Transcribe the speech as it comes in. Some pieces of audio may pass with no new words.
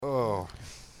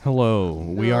Hello,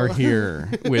 we are here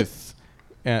with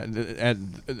at a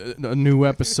new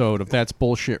episode of That's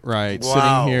Bullshit Right.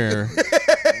 Wow.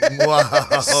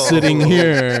 Sitting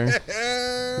here.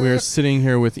 We're sitting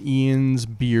here with Ian's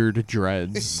beard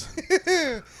dreads.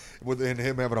 And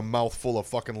him having a mouthful of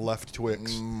fucking left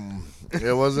Twix.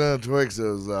 It wasn't a Twix. It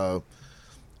was a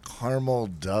caramel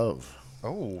Dove.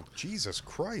 Oh, Jesus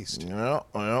Christ. Yeah,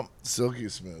 silky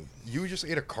smooth. You just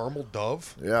ate a caramel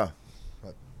Dove? Yeah.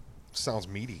 Sounds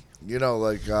meaty. You know,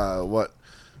 like what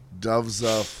doves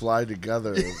fly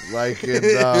together, like in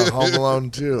Home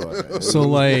Alone 2. So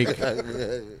like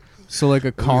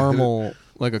a caramel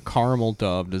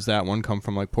dove. Does that one come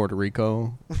from like Puerto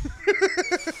Rico?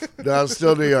 No,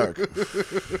 still New York.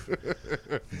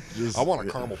 I want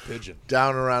a caramel pigeon.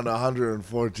 Down around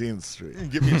 114th Street.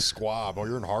 Give me a squab. Oh,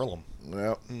 you're in Harlem.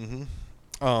 Yep.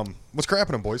 What's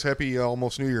crapping, boys? Happy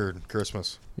almost New Year and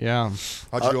Christmas. Yeah.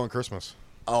 How'd you do on Christmas?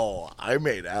 Oh, I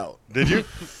made out. Did you?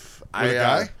 With a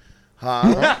guy?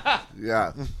 Huh?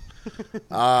 Yeah.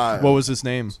 What was his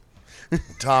name?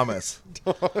 Thomas.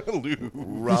 Lou.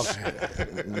 Rough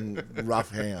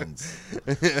hands.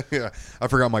 Yeah. I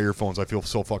forgot my earphones. I feel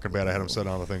so fucking bad. I had them set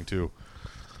on the thing too.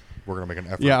 We're gonna make an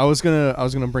effort. Yeah, I was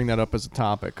gonna bring that up as a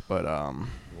topic, but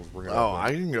We'll bring it Oh, up.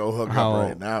 I can go hook how up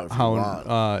right now if you want.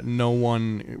 how no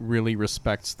one really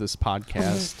respects this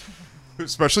podcast.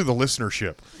 Especially the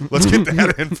listenership. Let's get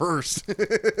that in first.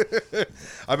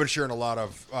 I've been sharing a lot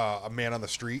of a man on the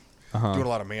street, doing a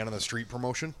lot of man on the street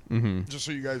promotion. Just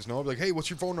so you guys know, I'll be like, hey, what's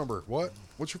your phone number? What?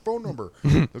 What's your phone number?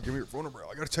 They'll give me your phone number.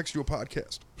 I got to text you a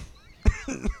podcast.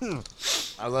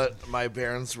 My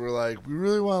parents were like, we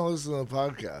really want to listen to the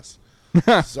podcast.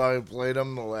 So I played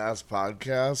them the last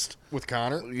podcast. With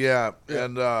Connor? Yeah,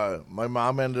 and my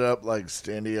mom ended up like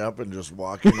standing up and just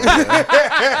walking away.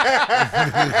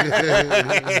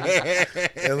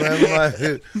 And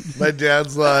then my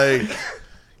dad's like,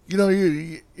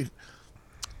 you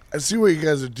I see what you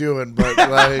guys are doing, but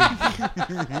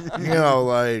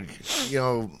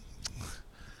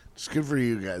it's good for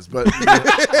you guys. But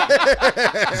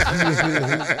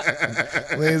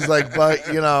and he's like, but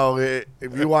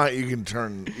if you want, you can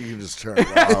just turn it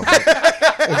off.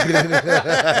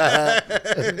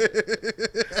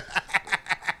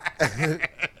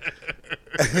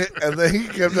 And then he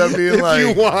kept on being If like,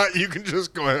 you want, you can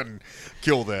just go ahead and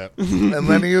kill that. and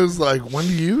then he was like, when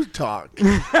do you talk?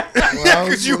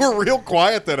 Because you were real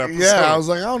quiet that episode. Yeah, I was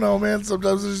like, I don't know, man.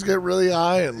 Sometimes I just get really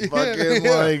high and fucking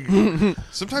like,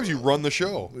 Sometimes you run the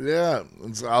show. yeah.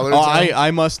 And so other Oh, times-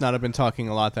 I must not have been talking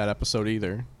a lot that episode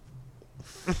either.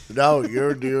 No,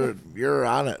 you're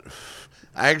on it.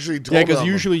 I actually told Yeah, because him.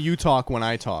 usually you talk when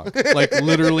I talk. Like,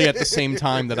 literally at the same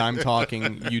time that I'm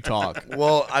talking, you talk.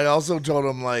 Well, I also told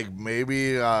him, like,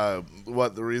 maybe the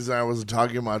reason I wasn't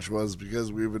talking much was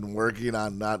because we've been working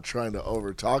on not trying to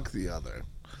overtalk the other.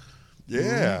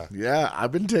 Yeah. Yeah,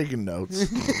 I've been taking notes.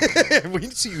 We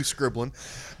can see you scribbling.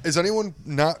 Is anyone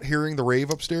not hearing the rave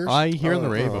upstairs? I hear the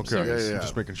rave Okay. upstairs. Yeah.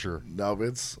 Just making sure. No,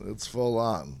 it's full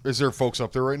on. Is there folks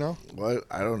up there right now? What?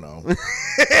 I don't know.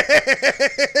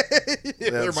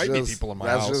 There might be people in my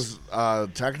house. That's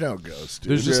just techno ghost.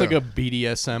 Dude. There's just like a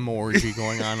BDSM orgy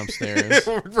going on upstairs.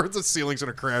 Where the ceiling's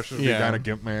gonna crash and Yeah. kind of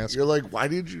gimp mask. You're like, why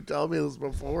did you tell me this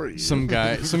before? You? Some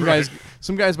guy's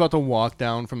about to walk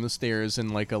down from the stairs in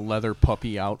like a leather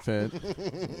puppy outfit.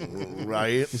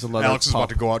 Right? He's a leather Alex is pup. about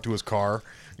to go out to his car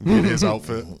and get his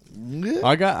outfit.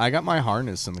 I got my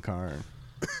harness in the car.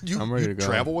 I'm ready to go.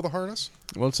 Travel with a harness?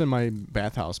 Well, it's in my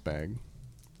bathhouse bag.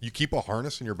 You keep a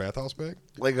harness in your bathhouse bag?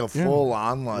 Like a full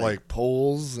on like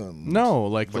poles and No,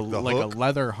 like Like the like a hook?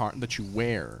 leather harness that you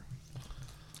wear.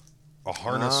 A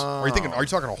harness? Are you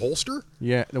talking a holster?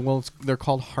 Yeah, well, they're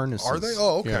called harnesses. Are they?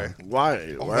 Oh, okay. Yeah. Why?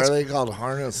 Why that's- are they called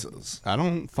harnesses? I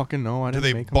don't fucking know. I Do didn't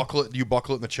they make them. buckle it? Do you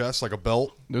buckle it in the chest like a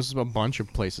belt? There's a bunch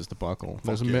of places to buckle.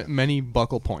 There's yeah. many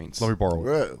buckle points. Let me borrow it.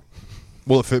 Right.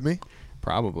 Will it fit me?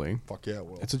 Probably. Fuck yeah, it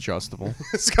will. It's adjustable.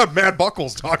 It's got mad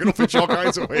buckles talking to fit you all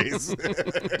kinds of ways.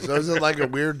 So is it like a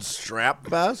weird strap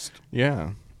vest?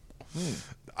 Yeah.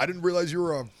 I didn't realize you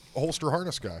were a holster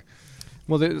harness guy.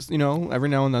 Well, there's every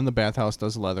now and then the bathhouse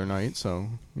does leather night, so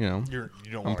You don't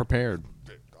I'm want prepared.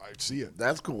 I see it.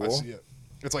 That's cool. I see it.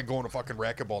 It's like going to fucking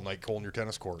racquetball night, holding your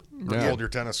tennis court, or Yeah. holding your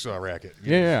tennis racket.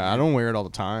 Yeah, I don't wear it all the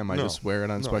time. I No. just wear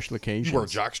it on No. special occasions. You wear a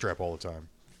jock strap all the time.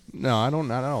 No, I don't.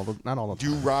 Not all the Do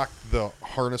you time. rock the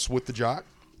harness with the jock?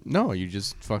 No, you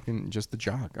just the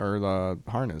jock or the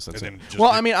harness. That's And it. then just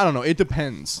Well, the- I mean, I don't know. It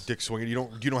depends. Dick swinging. You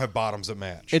don't have bottoms that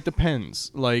match. It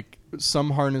depends. Like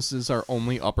some harnesses are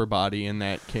only upper body. In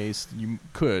that case, you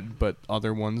could, but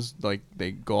other ones like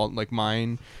they go out, like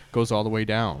mine goes all the way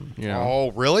down. You know?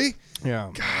 Oh, really?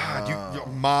 Yeah. God, you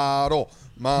model.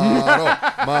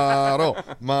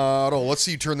 Let's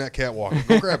see you turn that catwalk.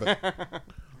 Go grab it.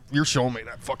 You're showing me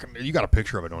that fucking. You got a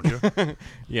picture of it, don't you?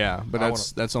 Yeah, but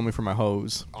that's only for my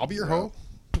hose. I'll be your hoe.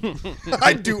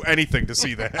 I'd do anything to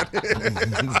see that.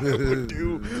 I would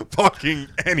do fucking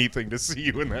anything to see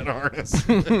you in that harness.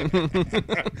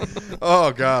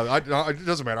 Oh God, it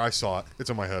doesn't matter. I saw it. It's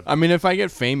in my head. I mean, if I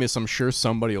get famous, I'm sure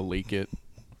somebody will leak it.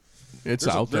 It's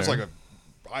out there. There's like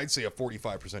I'd say a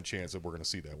 45% chance that we're going to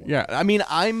see that one. Yeah, I mean,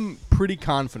 I'm pretty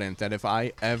confident that if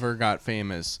I ever got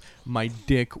famous, my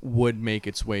dick would make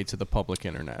its way to the public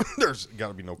internet. There's got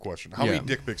to be no question. How many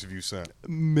dick pics have you sent?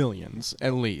 Millions,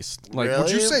 at least. Like, Really?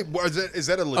 Would you say is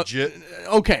that a legit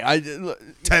okay,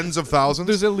 tens of thousands?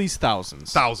 there's at least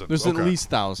thousands. Thousands, There's okay. at least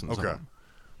thousands. Of Okay. them.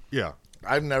 Yeah.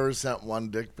 I've never sent one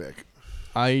dick pic.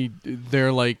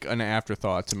 They're like an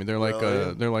afterthought to me. They're like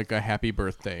Really? they're like a happy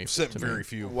birthday. Sent to very me.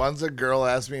 few. Once a girl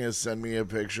asked me to send me a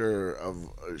picture of.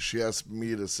 She asked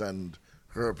me to send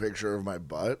her a picture of my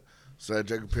butt. So I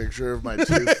took a picture of my 2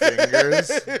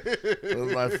 fingers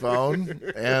with my phone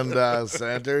and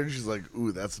sent her. And she's like,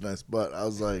 "Ooh, that's a nice butt." I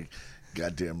was like,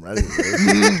 "Goddamn right."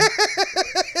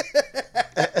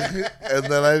 And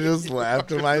then I just laughed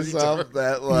to myself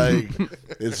that like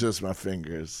it's just my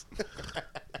fingers.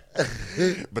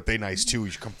 But they nice too.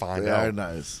 You should come find They out. are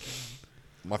nice.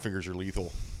 My fingers are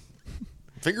lethal.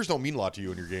 Fingers don't mean a lot to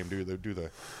you in your game, do they?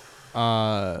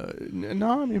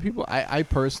 No, I mean people. I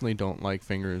personally don't like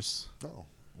fingers. No.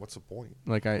 What's the point?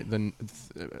 Like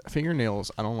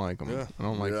fingernails. I don't like them. Yeah. I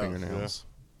don't like Yeah. fingernails.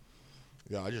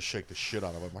 Yeah, I just shake the shit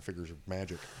out of it. My fingers are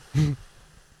magic.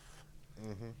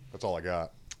 That's all I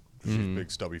got. These big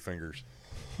stubby fingers.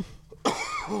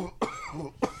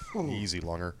 Easy,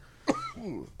 Lunger.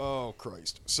 Oh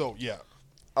Christ. So yeah.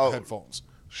 Oh. Headphones.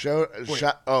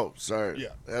 Oh, sorry. Yeah.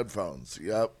 Headphones.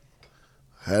 Yep.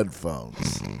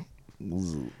 Headphones.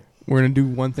 We're gonna do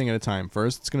one thing at a time.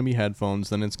 First, it's gonna be headphones.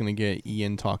 Then it's gonna get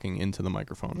Ian talking into the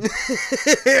microphone.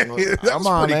 That's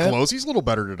on pretty it. close. He's a little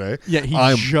better today. Yeah, he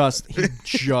just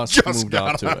moved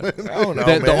up to it. Oh no,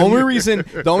 The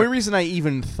man. only reason I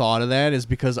even thought of that is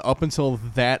because up until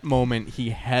that moment he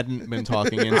hadn't been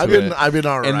talking into it. I've been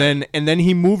all right. And then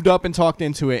he moved up and talked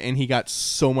into it, and he got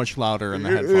so much louder in the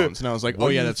headphones. And I was like, oh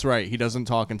yeah, that's right. He doesn't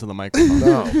talk into the microphone.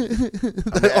 No.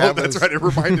 Oh, that's right. It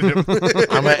reminded him.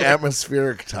 I'm an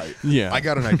atmospheric type. Yeah, I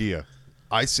got an idea.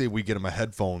 I say we get him a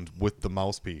headphone with the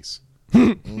mouthpiece.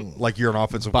 Like you're an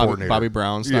offensive coordinator. Bobby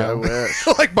Brown Yeah, I style. wish.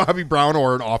 Like Bobby Brown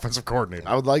or an offensive coordinator.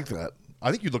 I would like that. I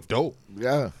think you look dope.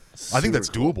 Yeah. I think that's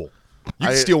Super doable. You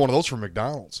can steal one of those from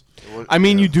McDonald's. cool. I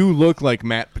mean, you do look like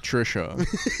Matt Patricia.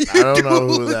 I don't know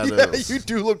who that Yeah, is. you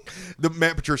do look. The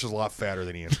Matt Patricia's a lot fatter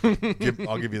than Ian.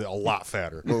 I'll give you that, a lot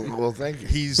fatter. Well, thank you.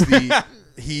 He's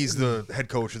the head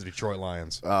coach of the Detroit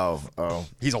Lions. Oh.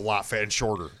 He's a lot fat and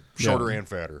shorter and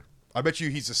fatter. I bet you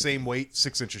he's the same weight,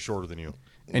 6 inches shorter than you.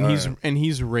 And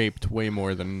he's raped way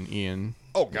more than Ian.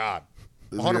 Oh God,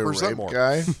 Is he a 100% rape more.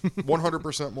 guy?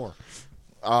 100% more.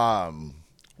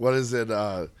 What is it?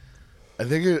 I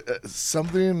think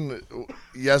something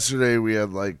yesterday we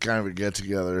had like kind of a get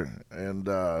together and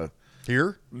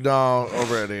Here, no,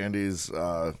 over at Andy's,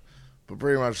 but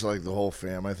pretty much like the whole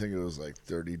fam. I think it was like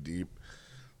 30 deep,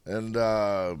 and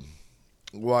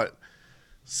what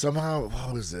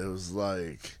was it? It was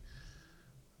like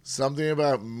something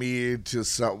about me to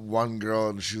one girl,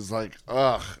 and she's like,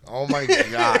 "Ugh, oh my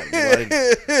god!" Like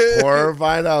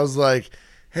horrified. I was like,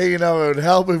 "Hey, it would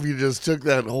help if you just took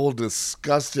that whole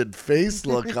disgusted face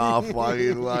look off while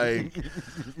you like."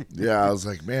 Yeah, I was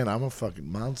like, "Man, I'm a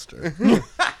fucking monster."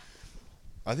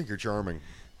 I think you're charming.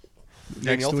 Next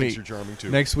Danielle thinks week, you're charming too.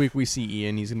 Next week we see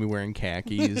Ian. He's gonna be wearing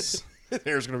khakis.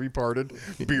 Hair's gonna be parted.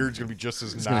 Beard's gonna be just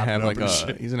as He's gonna have like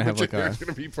he's gonna have like hair's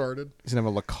gonna be parted. he's gonna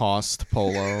have a Lacoste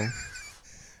polo.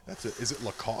 That's it. Is it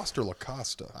Lacoste or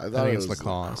Lacosta? I I thought think it it's was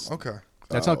Lacoste. Okay.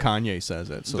 That's how Kanye says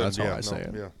it, so that's how Yeah, I say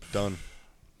it. Yeah, done.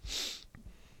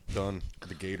 Done.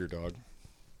 The Gator dog.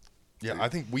 Yeah, I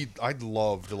think I'd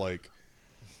love to like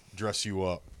dress you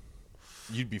up.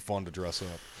 You'd be fun to dress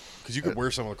up because you could wear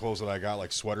some of the clothes that I got,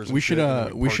 like sweaters. And We should shit, and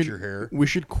then we part should your hair. we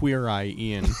should queer eye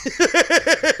Ian.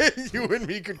 You and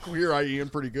me could queer eye Ian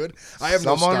pretty good. I have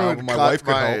Someone no style, would but my cut wife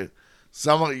could help.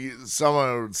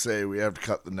 Someone would say we have to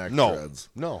cut the neck No, threads.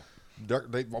 no.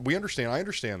 We understand. I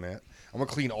understand that. I'm gonna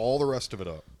clean all the rest of it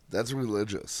up. That's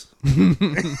religious.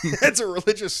 That's a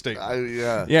religious statement.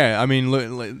 Yeah. Yeah, I mean,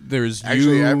 there's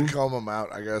Actually, you. I have to call them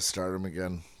out. I gotta start them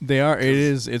again. They are. It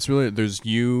is. It's really. There's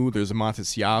you. There's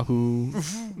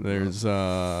Matisyahu. There's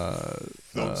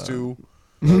Those two.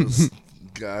 Those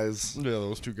guys. Yeah,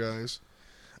 those two guys.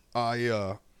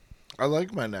 I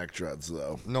like my neck dreads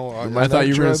though. no, My I thought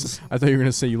you were. dreads? I thought you were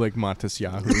gonna say you like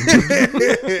Matisyahu.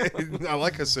 I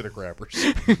like Hasidic rappers.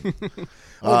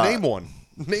 Name one.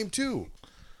 Name two.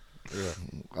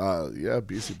 Yeah,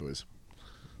 Beastie Boys.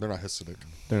 They're not Hasidic.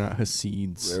 They're not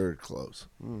Hasids. They're close.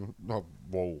 Oh,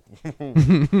 whoa.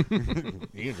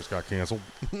 Ian just got canceled.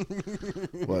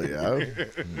 Well, yeah.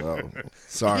 Well,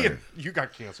 sorry. Ian, you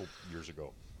got canceled years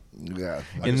ago. Yeah.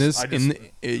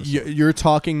 You're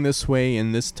talking this way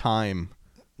in this time,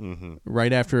 Mm-hmm.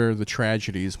 right after the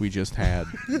tragedies we just had.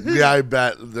 Yeah, I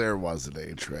bet there wasn't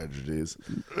any tragedies.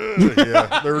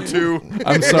 Yeah, there were two.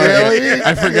 I'm sorry, Really?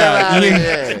 I forgot. Get outta Ian,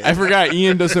 here. I forgot.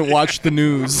 Ian doesn't watch the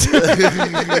news.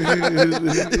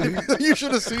 You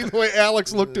should have seen the way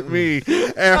Alex looked at me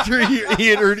after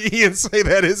Ian heard Ian say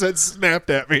that. His head snapped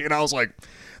at me, and I was like,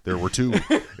 there were two.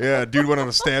 Yeah, dude went on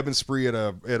a stabbing spree at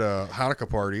a Hanukkah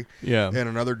party. Yeah. And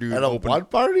another dude At a opened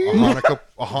what party? a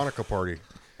Hanukkah party.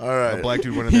 All right. A black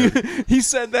dude went in there. He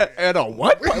said that at a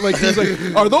what? Like he's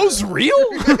like, are those real?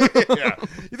 Yeah.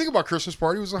 You think about Christmas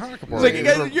party, it was a Hanukkah It's party. like you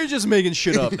guys, you're just making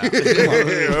shit up now.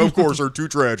 Yeah, of course, there are two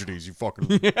tragedies. You fucking.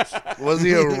 Was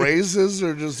he a racist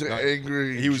or just an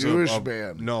angry He was Jewish a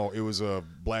man? No, it was a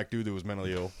black dude that was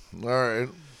mentally ill. All right.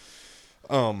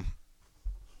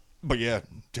 But yeah,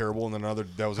 terrible. And then another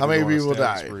that was How many people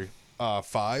died? spree.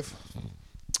 5.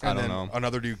 I And don't then know.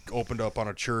 Another dude opened up on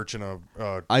a church and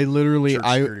a. I literally, Church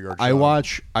security guard I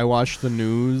shot watch the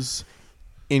news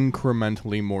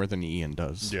incrementally more than Ian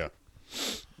does. Yeah.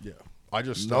 I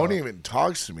just No one even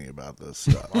talks to me about this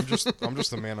stuff. I'm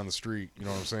just the man on the street. You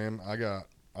know what I'm saying? I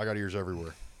got ears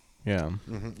everywhere. Yeah.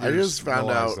 I just found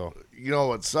no eyes, out. though. You know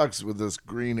what sucks with this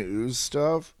green ooze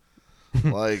stuff?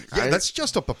 Like, Yeah, that's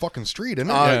just up the fucking street, isn't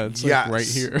it? Yeah, it's like yes. right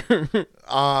here.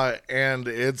 and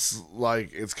it's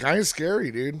like it's kind of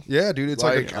scary, dude. Yeah, dude, it's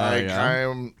Like like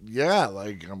I yeah?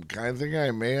 I'm kind of thinking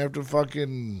I may have to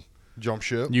fucking a jump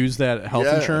ship. Use that health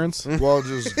yeah. insurance. Well,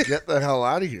 just get the hell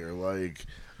out of here. Like,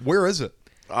 Where is it?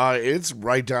 it's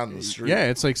right down the street. Yeah,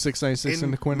 it's like 696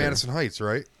 in the Quinter. Madison Heights,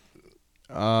 right?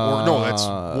 Or no, that's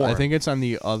Warren. I think it's on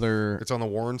the other. It's on the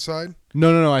Warren side.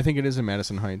 No. I think it is in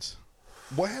Madison Heights.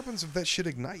 What happens if that shit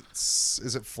ignites?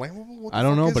 Is it flammable? What the I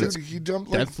don't fuck know, is but it? it's He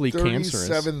dumped like deathly cancerous.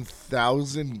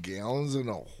 37,000 gallons in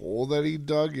a hole that he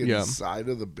dug Yeah. inside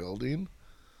of the building.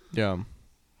 Yeah.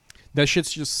 That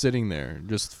shit's just sitting there,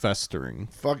 just festering.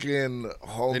 Fucking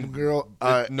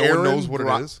homegirl. no one knows what it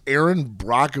is? Aaron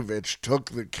Brockovich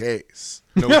took the case.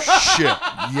 No shit.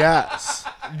 Yes.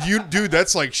 Dude,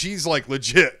 that's like she's like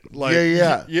legit. Like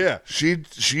Yeah.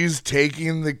 She's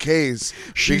taking the case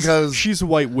because She's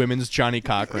white women's Johnny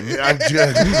Cochran. I'm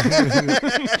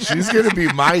just, she's gonna be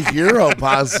my hero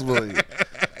possibly.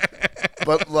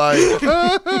 But like,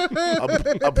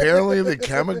 apparently the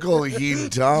chemical he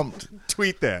dumped.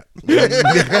 Tweet that.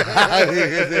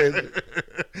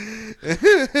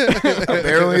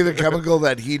 Apparently the chemical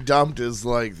that he dumped is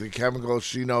like the chemical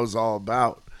she knows all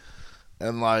about.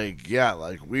 And like, yeah,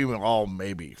 like we all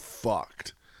may be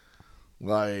fucked.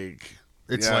 Like,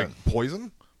 It's yeah. like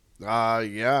poison,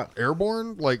 yeah.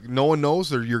 airborne. Like no one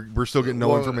knows. We're still getting no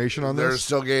Well, information on They're this.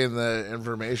 still getting the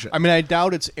information. I mean, I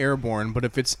doubt it's airborne, but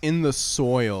if it's in the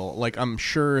soil, like I'm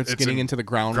sure it's getting into the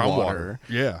groundwater.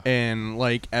 Yeah. And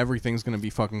like everything's gonna be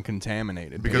fucking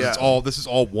contaminated. Because Yeah. this is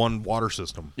all one water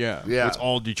system. yeah. Yeah. It's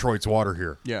all Detroit's water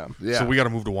here. Yeah. Yeah. So we got to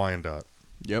move to Wyandotte.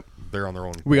 Yep. They're on their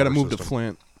own. We got to water move to system.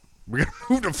 Flint. We got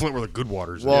to move to Flint where the good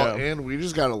water's. Well, at. and we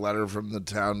just got a letter from the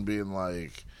town being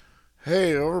like,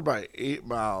 "Hey, over by 8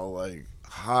 Mile, like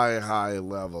high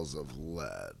levels of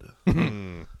lead."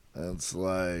 And it's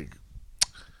like,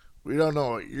 we don't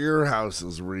know what your house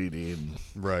is reading.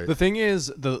 Right. The thing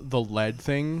is, the lead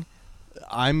thing,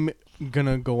 I'm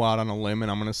gonna go out on a limb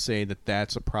and I'm gonna say that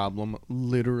that's a problem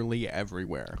literally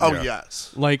everywhere. Oh Yeah.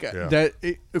 yes, Like Yeah.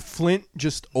 Flint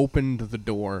just opened the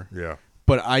door. Yeah.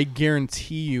 But I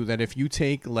guarantee you that if you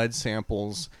take lead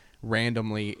samples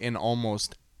randomly in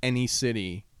almost any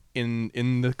city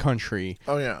in the country,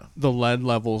 oh yeah, the lead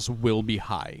levels will be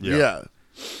high. yeah.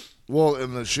 Well,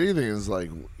 and the shitty thing is like,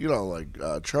 you know, like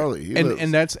Charlie, he lives,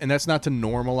 And that's not to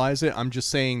normalize it. I'm just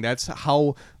saying that's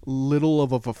how little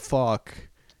of a fuck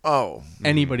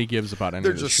anybody gives about any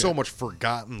There's of this just shit. so much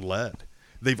forgotten lead.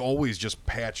 They've always just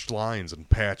patched lines and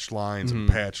patched lines and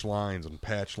patched lines and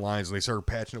patched lines, and they started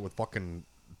patching it with fucking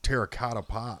terracotta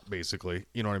pot, basically.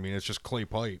 You know what I mean? It's just clay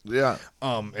pipe. Yeah.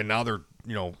 And now they're,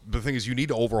 the thing is, you need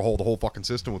to overhaul the whole fucking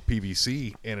system with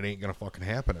PVC, and it ain't gonna fucking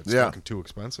happen. It's fucking too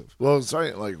expensive. Well, it's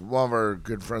like one of our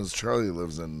good friends, Charlie,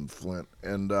 lives in Flint,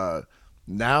 and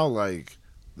now like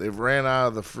they've ran out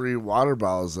of the free water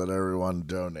bottles that everyone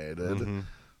donated. Mm-hmm.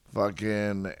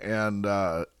 Fucking, and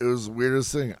it was the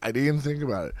weirdest thing. I didn't even think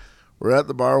about it. We're at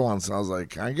the bar once, and I was like,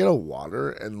 "Can I get a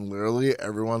water?" And literally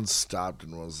everyone stopped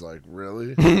and was like,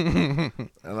 "Really?" And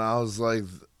I was like,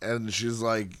 and she's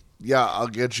like, "Yeah, I'll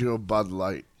get you a Bud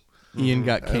Light." Ian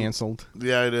got canceled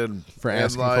Yeah, I did. for And,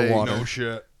 asking like, for water. No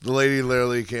shit. The lady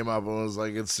literally came up and was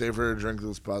like, "It's safer to drink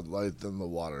this Bud Light than the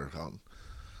water fountain."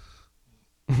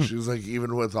 She was like,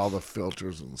 even with all the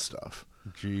filters and stuff.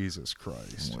 Jesus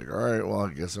Christ. I'm like, all right, well,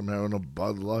 I guess I'm having a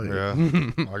Bud Light. Yeah,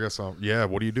 I guess so. Yeah,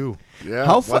 what do you do? Yeah.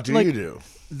 How what do like, you do?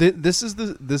 This is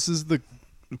the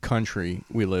country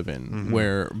we live in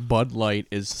where Bud Light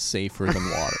is safer than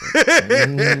water.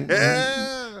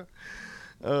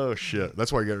 Oh shit!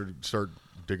 That's why you got to start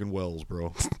digging wells,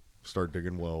 bro. Start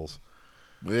digging wells.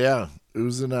 But yeah,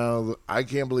 oozing out. I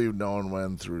can't believe no one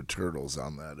went through turtles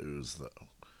on that ooze, though.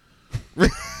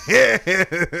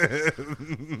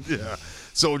 Yeah.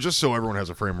 So just so everyone has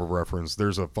a frame of reference,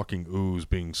 there's a fucking ooze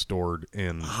being stored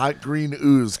in Hot green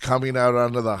ooze coming out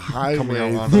onto the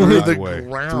highway onto through the the highway,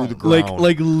 ground. through the ground.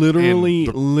 Like literally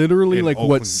in like Oakland-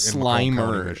 what in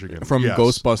Slimer Michigan. from Yes.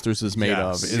 Ghostbusters is made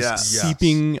Yes. of is Yes.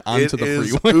 seeping onto It the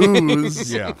is freeway.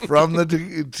 ooze Yeah. from the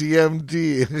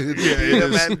TMT. Yeah,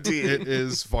 TMNT. it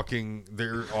is fucking.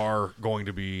 There are going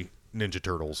to be Ninja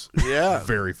Turtles. Yeah.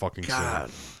 Very fucking God.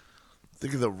 soon.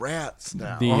 Think of the rats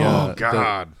now. Oh,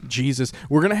 God. Jesus,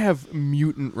 we're gonna have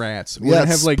mutant rats. We're Yeah,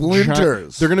 gonna have like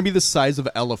splinters. they're gonna be the size of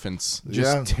elephants,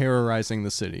 just Yeah. terrorizing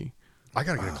the city. I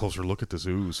gotta get a closer look at this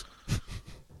ooze.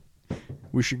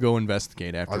 We should go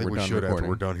investigate after I think we're we done should recording. after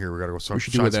we're done here. We gotta go. We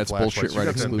should do a That's Bullshit Right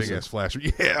Big exclusive. ass flash.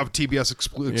 Yeah, TBS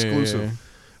exclusive.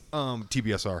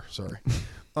 TBSR. Sorry.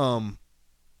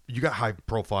 You got high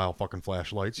profile fucking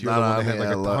flashlights. You're the No, one that I had mean,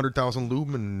 like I 100,000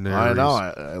 luminaries. I know.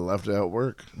 I left it at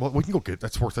work. Well, we can go get.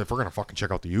 That's worth it. If we're gonna fucking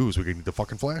check out the ooze, we can need the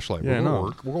fucking flashlight. Yeah, We'll no.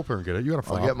 work. We'll go up there and get it. You got a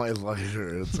I'll fob. get my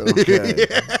lighter. It's okay.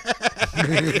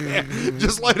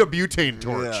 Just light a butane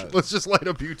torch. Yeah. Let's just light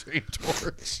a butane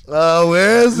torch.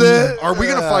 Where is it? Are we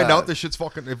gonna find out this shit's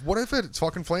fucking? What if it's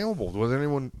fucking flammable? Does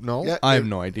anyone know? Yeah. I have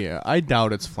no idea. I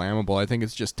doubt it's flammable. I think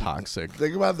it's just toxic.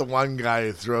 Think about the one guy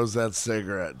who throws that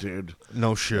cigarette, dude,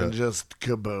 No shit. and just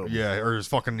kaboom. Yeah, or his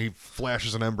fucking he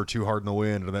flashes an ember too hard in the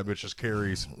wind, and that bitch just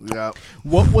carries. Yeah.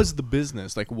 What was the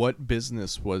business? Like, what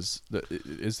business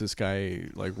is this guy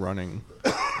like running?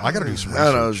 I gotta do some I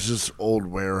don't know. research. It's just old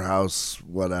warehouse,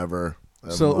 whatever.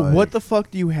 And So like, what the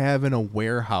fuck do you have in a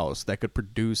warehouse that could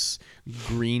produce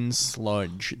green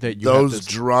sludge that you those have to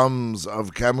drums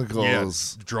of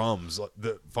chemicals? Yeah, drums.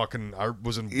 The fucking I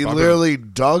was in. He literally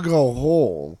dug a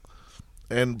hole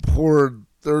and poured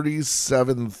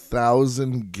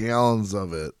 37,000 gallons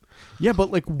of it Yeah,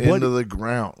 but like what into the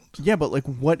ground. Yeah, but like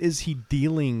what is he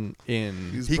dealing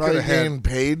in? He's He probably coulda had- getting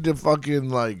paid to fucking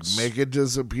like make it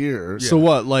disappear. So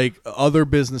what? Like other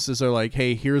businesses are like,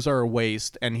 "Hey, here's our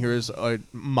waste and here's a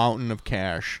mountain of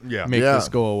cash. Yeah. Make Yeah. this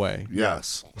go away."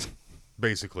 Yes.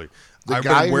 basically. The I've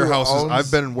guy been in who warehouses. owns-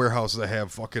 I've been in warehouses that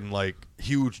have fucking like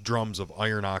huge drums of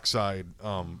iron oxide,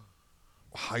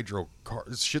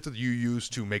 it's shit that you use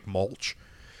to make mulch,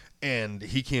 and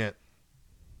he can't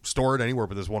store it anywhere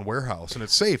but this one warehouse, and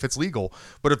it's safe, it's legal.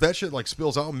 But if that shit like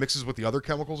spills out and mixes with the other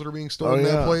chemicals that are being stored in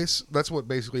that yeah. place, that's what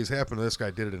basically has happened. This guy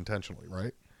did it intentionally,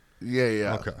 right? Yeah,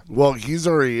 yeah. Okay. Well, he's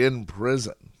already in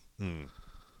prison.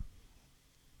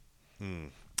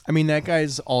 I mean, that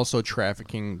guy's also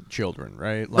trafficking children,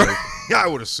 right? Like, Yeah, I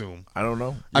would assume. I don't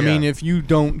know. I mean, if you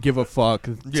don't give a fuck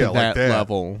to Yeah, like that.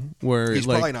 level, where He's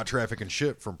like, probably not trafficking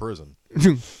shit from prison.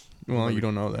 well, you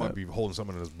don't know Might that. be holding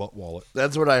something in his butt wallet.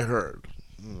 That's what I heard.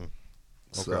 Okay.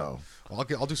 So Well,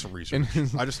 I'll do some research.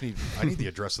 I need the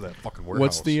address of that fucking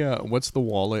warehouse. What's the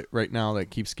wallet right now that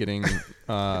keeps getting?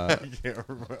 Yeah,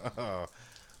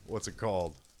 what's it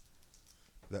called?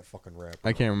 That fucking wrapper.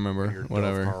 I can't remember. Your Dove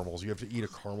Whatever. caramels. You have to eat a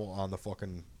caramel on the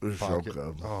fucking It's so pocket.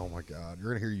 good. Oh my god,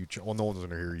 you're gonna hear you. Well, no one's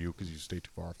gonna hear you because you stay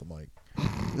too far off the mic.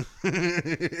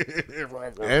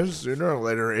 and sooner or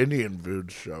later, Indian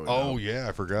food's showing Oh up. yeah,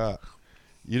 I forgot.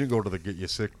 You didn't go to the Get You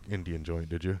Sick Indian joint,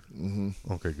 did you?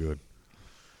 Mm-hmm. Okay, good.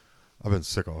 I've been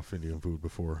sick off Indian food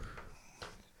before.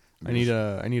 I need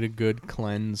a good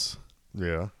cleanse.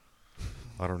 Yeah.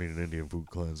 I don't need an Indian food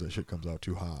cleanse. That shit comes out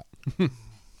too hot.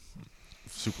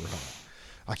 Super hot.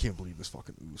 I can't believe this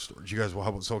fucking ooze storage. You guys, well, how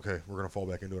about, it's okay. We're going to fall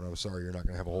back into it. I'm sorry you're not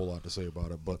going to have a whole lot to say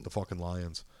about it, but the fucking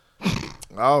Lions.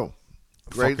 Oh,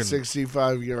 Great fucking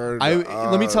 65-yard.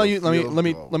 let me tell you. field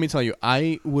goal. Let me tell you.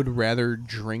 I would rather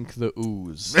drink the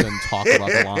ooze than talk about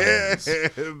the Lions.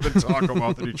 than talk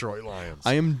about the Detroit Lions.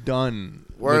 I am done.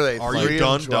 Where are they? Are you 3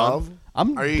 done, and 12?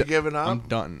 Are you d- giving up? I'm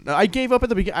done. I gave up at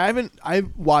the beginning.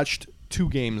 I've watched 2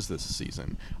 games this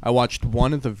season. I watched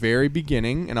one at the very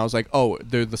beginning, and I was like, oh,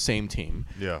 they're the same team.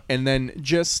 Yeah. And then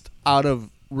just out of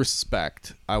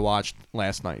respect, I watched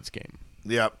last night's game.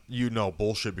 Yep. You know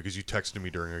bullshit because you texted me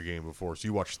during a game before, so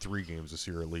you watched 3 games this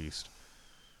year at least.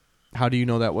 How do you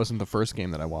know that wasn't the first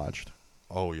game that I watched?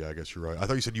 Oh yeah, I guess you're right. I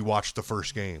thought you said you watched the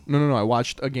first game. No. I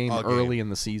watched a game A early game. in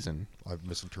the season. I've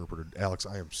misinterpreted. Alex,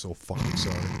 I am so fucking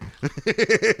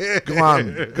sorry.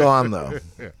 Go on though.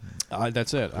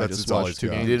 That's it. I That's just all watched he's 2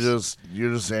 got. games.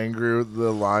 You're just angry with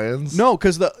the Lions? No,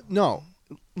 because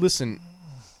listen,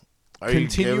 Are you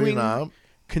giving up?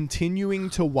 continuing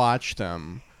to watch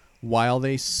them while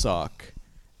they suck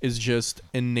is just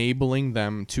enabling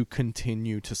them to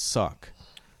continue to suck.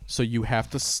 So you have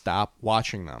to stop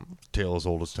watching them. Tale as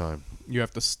old as time. You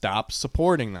have to stop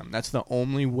supporting them. That's the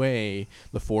only way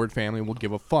the Ford family will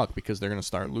give a fuck, because they're going to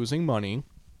start losing money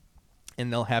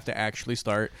and they'll have to actually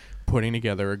start putting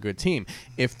together a good team.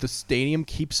 If the stadium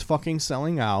keeps fucking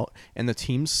selling out and the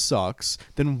team sucks,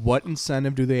 then what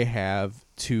incentive do they have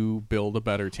to build a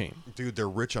better team? Dude, they're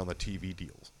rich on the TV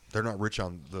deals. They're not rich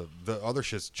on the other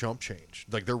shit's chump change.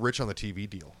 Like, they're rich on the TV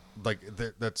deal. Like,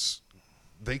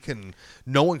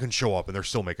 no one can show up and they're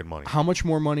still making money. How much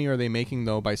more money are they making,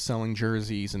 though, by selling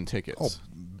jerseys and tickets?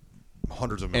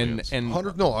 Hundreds of millions. And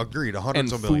Agreed.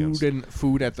 Hundreds and of millions.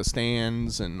 food at the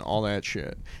stands and all that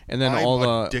shit. And then I'm all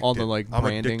the addicted. like I'm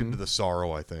branding. addicted to the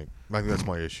sorrow, I think. I think that's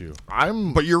my issue.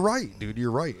 But You're right, dude.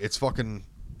 You're right. It's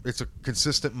a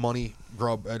consistent money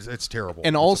grub. It's terrible.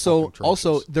 And It's also fucking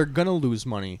atrocious. they're gonna lose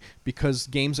money because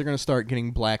games are gonna start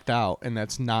getting blacked out, and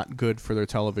that's not good for their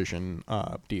television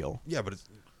deal. Yeah, but it's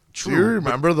do you true.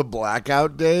 remember the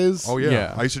blackout days? Oh yeah.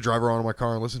 Yeah. I used to drive around in my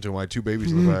car and listen to them. I had 2 babies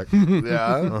in the back.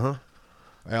 Yeah.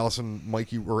 Allison,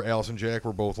 Mikey, or Allison, Jack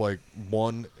were both like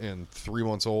 1 and 3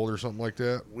 months old or something like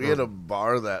that. We had a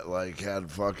bar that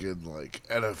had fucking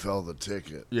NFL the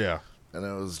ticket. Yeah. And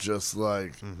it was just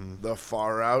the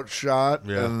far out shot,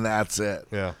 Yeah. and that's it.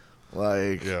 Yeah.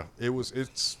 Yeah.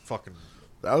 It's fucking.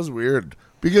 That was weird.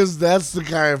 Because that's the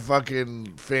kind of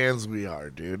fucking fans we are,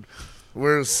 dude.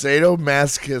 We're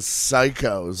sadomasochist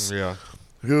psychos Yeah.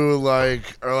 who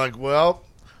are well,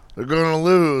 they're gonna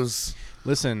lose,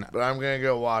 Listen, but I'm gonna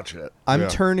go watch it. I'm Yeah.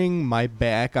 turning my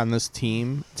back on this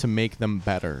team to make them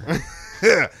better.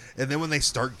 And then when they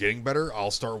start getting better, I'll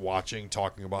start watching,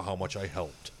 talking about how much I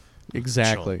helped.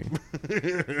 Exactly.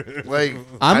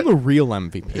 I'm the real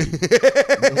MVP.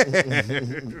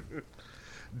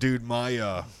 Dude,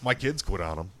 my kids quit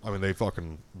on them. I mean,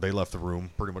 they left the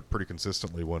room pretty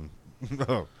consistently when.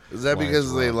 Is that Lions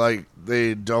because were on.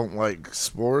 they don't like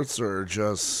sports, or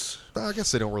just I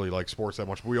guess they don't really like sports that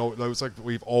much. But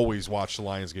we've always watched the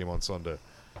Lions game on Sunday.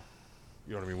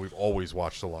 You know what I mean? We've always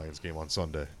watched the Lions game on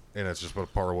Sunday, and it's just a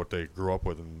part of what they grew up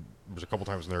with. And there's a couple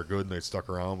times when they're good and they stuck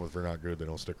around, but if they're not good, they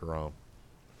don't stick around.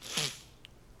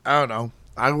 I don't know.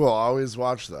 I will always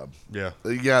watch them. Yeah.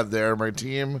 Yeah, they're my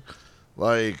team.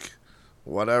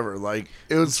 Whatever.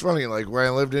 It was funny. When I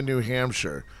lived in New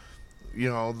Hampshire,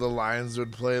 the Lions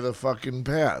would play the fucking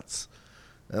Pats.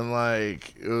 And,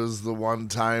 it was the one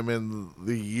time in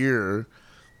the year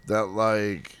that,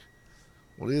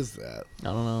 what is that? I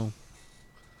don't know.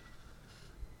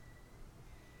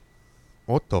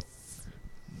 What the?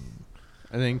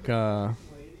 I think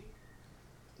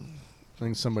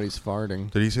somebody's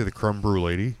farting. Did he say the creme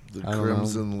brulee? The I don't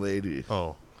Crimson Lady.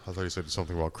 Oh, I thought he said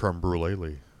something about creme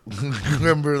brulee.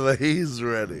 Remember, he's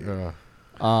ready. Yeah.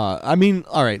 I mean,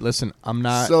 all right, listen, I'm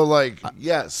not. So,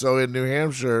 so in New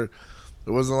Hampshire, it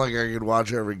wasn't like I could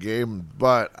watch every game,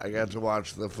 but I got to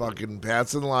watch the fucking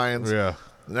Pats and Lions. Yeah.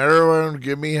 And everyone would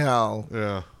give me hell.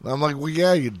 Yeah. And I'm like, well,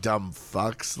 yeah, you dumb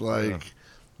fucks.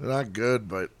 They're not good,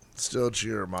 but still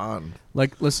cheer them on.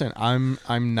 Listen, I'm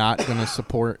not gonna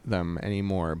support them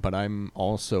anymore, but I'm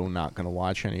also not gonna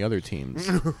watch any other teams.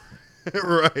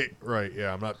 Right.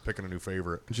 Yeah, I'm not picking a new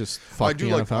favorite. Just fuck I do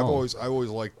the like. NFL. I always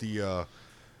liked the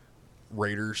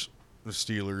Raiders, the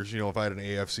Steelers. If I had an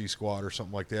AFC squad or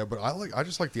something like that. But I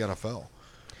just like the NFL.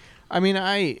 I mean,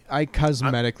 I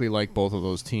cosmetically like both of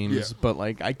those teams, Yeah. but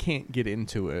I can't get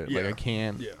into it. Yeah. I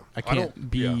can't. Yeah. I I can't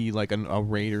don't- be a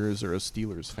Raiders or a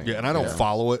Steelers fan. Yeah, and I don't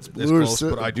follow it as Blue, close,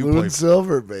 but I do blue play and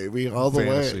silver, baby, all the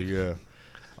fantasy. way. Yeah,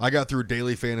 I got through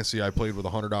daily fantasy. I played with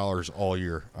 $100 all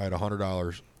year. I had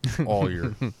 $100 all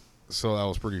year. So I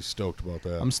was pretty stoked about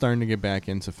that. I'm starting to get back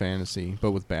into fantasy,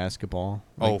 but with basketball,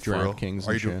 like for real? DraftKings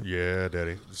Are and you shit. yeah,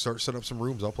 Daddy. Set up some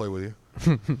rooms. I'll play with you.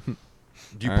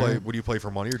 Do you All play? right. What do you play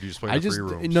for money, or do you just play I the just free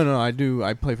rooms? no, I do.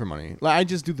 I play for money. Like, I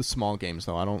just do the small games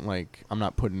though. I don't like. I'm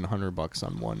not putting $100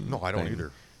 on one. No, I don't thing.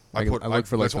 either. I look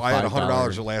for, like, that's the why I had $5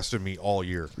 $100 that lasted me all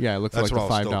year. Yeah, I look for That's like the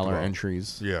what I was stoked $5 about.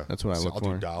 entries. Yeah, that's what I So look I'll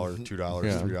for. do $1, $2,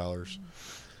 Yeah. $3.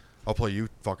 I'll play you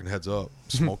fucking heads up,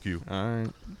 smoke you. All right,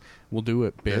 we'll do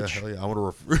it, Yeah, bitch. hell yeah. I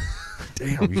want to.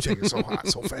 Damn, you take it so hot,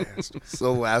 so fast.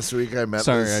 So last week I met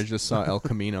Sorry, this. I just saw El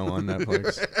Camino on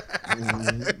Netflix.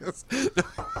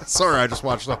 Sorry, I just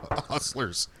watched the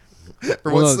Hustlers.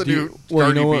 Or Well, what's no, the do new you- well,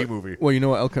 Cardi you know B what, movie? Well, you know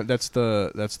what? That's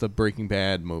the Breaking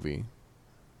Bad movie.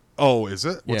 Oh, is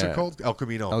it? What's Yeah. it called? El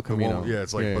Camino. El The one- Camino. Yeah,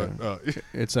 it's like, Yeah, but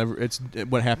It's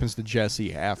what happens to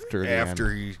Jesse after the after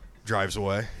end. he drives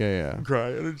away, Yeah,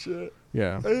 crying and shit.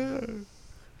 yeah.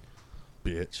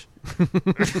 Bitch.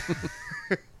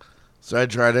 So I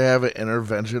tried to have an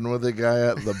intervention with a guy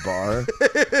at the bar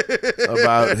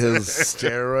about his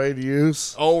steroid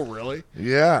use. Oh, really?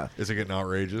 Yeah. Is it getting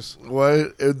outrageous? Well,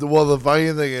 the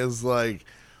funny thing is, like,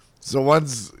 so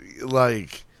once,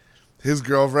 like, his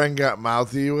girlfriend got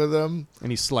mouthy with him.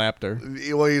 And he slapped her.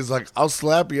 Well, he's like, "I'll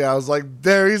slap you." I was like,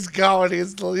 "There he's going.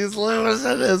 He's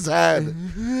losing his head."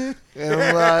 And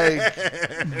I'm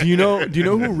like, Do you know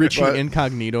who Richie But-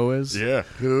 Incognito is? Yeah.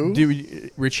 "Who?"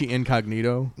 Richie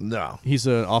Incognito? No. He's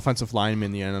an offensive lineman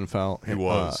in the NFL. He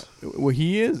was. Well,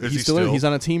 he is. Is He he still is. still? He's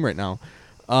on a team right now.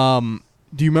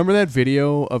 Do you remember that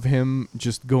video of him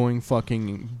just going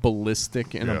fucking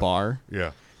ballistic in Yeah. a bar?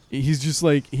 Yeah. He's just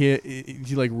like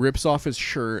he like rips off his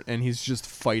shirt and he's just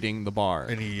fighting the bar.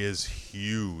 And he is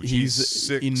huge. He's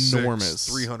 6'6", enormous.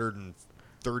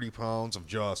 330 pounds of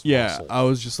just yeah, muscle. I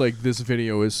was just like, this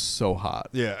video is so hot.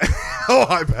 Yeah. Oh,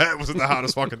 I bet. Was it the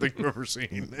hottest fucking thing you've ever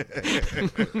seen?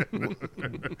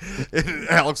 And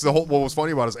Alex, what was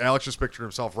funny about it is Alex just pictured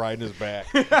himself riding his back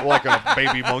like a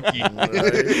baby monkey.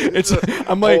 It's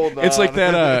I'm like Hold it's like on.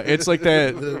 that it's like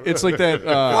that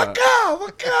Go.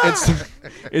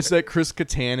 it's that Chris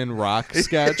Kattan in Rock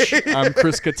sketch. I'm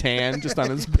Chris Kattan just on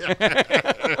his back.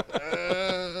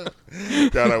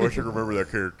 God, I wish I could remember that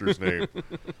character's name.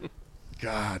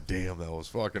 God damn, that was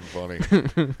fucking funny.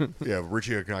 Yeah,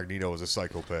 Richie Incognito is a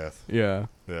psychopath. Yeah.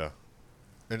 Yeah.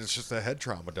 And it's just that head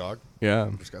trauma, dog. Yeah.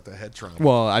 Just got that head trauma.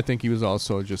 Well, I think he was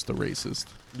also just a racist.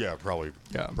 Yeah, probably.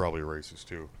 Yeah. Probably racist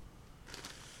too.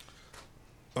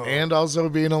 And also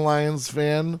being a Lions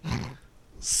fan,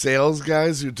 sales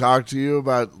guys who talk to you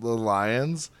about the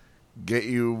Lions get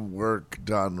you work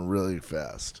done really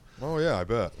fast. Oh yeah, I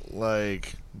bet.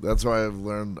 Like, that's why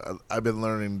I've been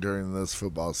learning during this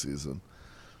football season.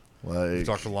 You Like,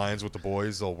 talk to Lions with the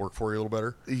boys, they'll work for you a little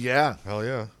better. yeah. Hell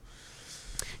yeah.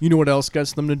 You know what else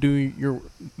gets them to do your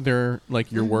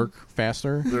work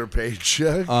faster? Their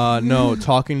paycheck. No,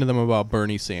 talking to them about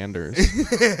Bernie Sanders.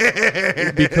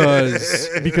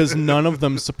 because none of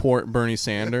them support Bernie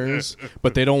Sanders,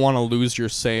 but they don't want to lose your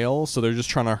sale, so they're just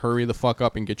trying to hurry the fuck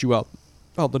up and get you out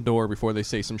the door before they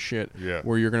say some shit. Yeah.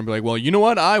 Where you're gonna be like, well, you know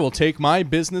what? I will take my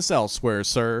business elsewhere,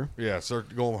 sir. Yeah,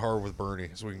 start going hard with Bernie.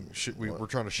 So we're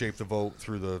trying to shape the vote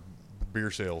through the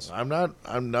beer sales. I'm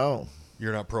no.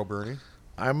 You're not pro Bernie?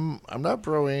 I'm not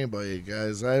pro anybody,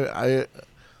 guys. There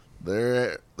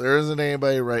isn't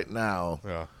anybody right now.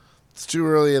 Yeah. It's too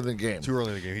early in the game. Too early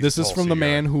in the game. He's This a is tall from the guy.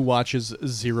 man who watches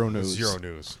Zero News. Zero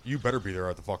News. You better be there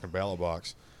at the fucking ballot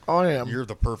box. Oh, I am. You're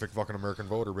the perfect fucking American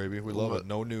voter, baby. We love it.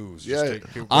 No news. Yeah.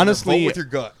 Honestly- vote with your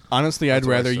gut. Honestly, That's I'd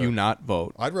what I rather said. you not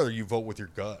vote. I'd rather you vote with your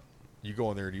gut. You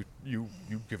go in there and you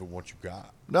give it what you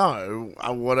got. No,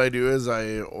 what I do is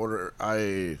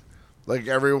like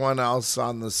everyone else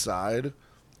on the side,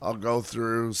 I'll go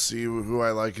through, see who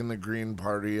I like in the Green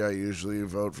Party. I usually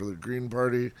vote for the Green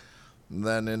Party, and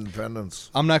then independents.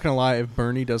 I'm not gonna lie. If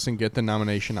Bernie doesn't get the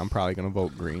nomination, I'm probably gonna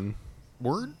vote Green.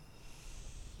 Word?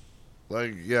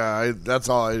 Like, yeah, that's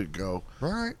all I go.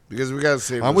 All right. Because we got to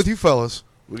save I'm this- with you fellas.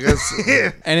 We got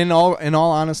to And in all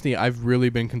honesty, I've really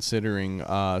been considering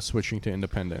switching to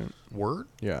independent. Word?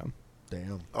 Yeah.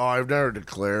 Damn. Oh, I've never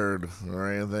declared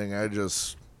or anything. I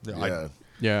just, Yeah,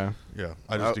 yeah. Yeah.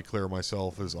 I just declare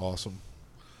myself as awesome.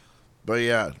 But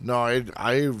yeah, no,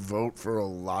 I vote for a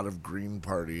lot of Green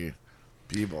Party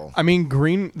people. I mean,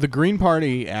 the Green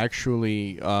Party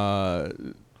actually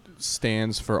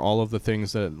stands for all of the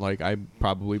things that like I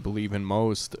probably believe in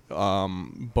most.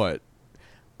 But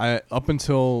up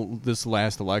until this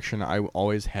last election, I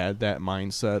always had that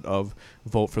mindset of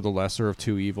vote for the lesser of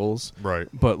two evils. Right.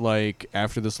 But like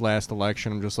after this last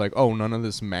election, I'm just like, oh, none of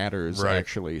this matters Right.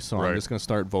 actually. So Right. I'm just gonna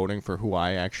start voting for who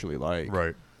I actually like.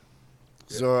 Right.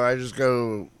 So I just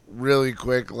go really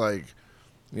quick, like,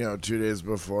 2 days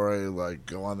before I like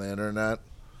go on the internet,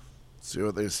 see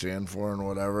what they stand for and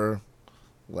whatever,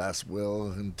 last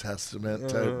will and testament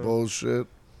type bullshit,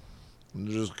 and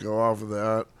just go off of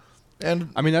that. And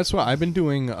I mean, that's what I've been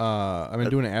doing. I've been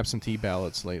doing absentee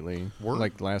ballots lately, Word.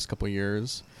 like the last couple of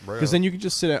years. Right Because on. then you can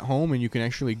just sit at home and you can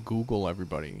actually Google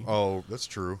everybody. Oh, that's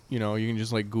true. You know, you can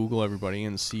just like Google everybody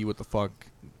and see what the fuck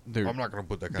they're. I'm not going to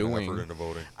put that kind doing. of effort into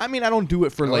voting. I mean, I don't do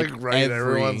it for I like write every.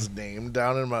 everyone's name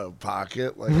down in my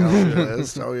pocket, like on a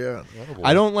list. Oh yeah.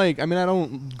 I don't like. I mean, I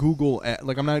don't Google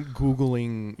like I'm not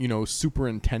Googling,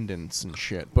 superintendents and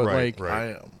shit. But Right, like, right. I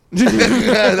am.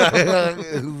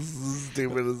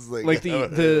 Stupid as like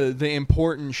the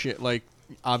important shit, like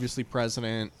obviously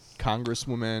president,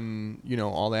 congresswomen,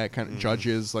 all that kind of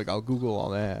judges. Like I'll Google all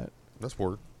that. That's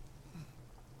word.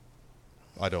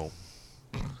 I don't.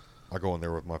 I go in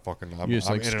there with my fucking. I'm You're just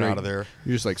in like and straight, out of there.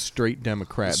 You're just like straight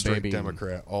Democrat, Straight baby.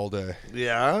 Democrat all day,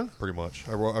 Yeah. pretty much.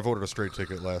 I voted a straight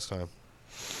ticket last time.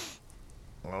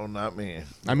 Oh, not me.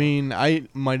 I mean, I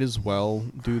might as well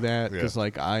do that Yeah. because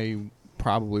like I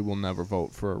probably will never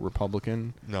vote for a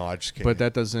Republican. No, I just can't. But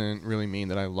that doesn't really mean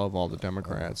that I love all the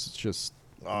Democrats. It's just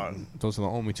those are the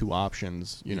only two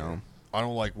options, I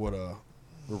don't like what a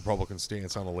Republican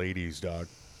stance on the ladies, dog.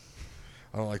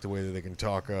 I don't like the way that they can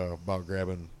talk about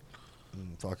grabbing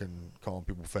and fucking calling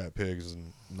people fat pigs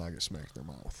and not get smacked in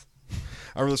their mouth.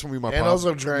 I remember this when my And pops,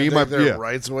 also trying me to and take their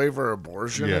rights away for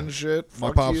abortion Yeah. and shit. My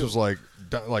Fuck pops you. was like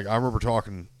I remember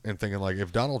talking and thinking like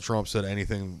if Donald Trump said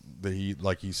anything that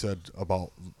he said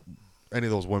about any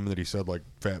of those women that he said like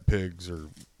fat pigs or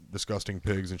disgusting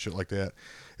pigs and shit like that,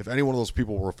 if any one of those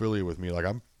people were affiliated with me, like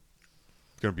I'm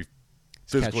gonna be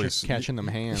physically catching them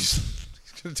hands.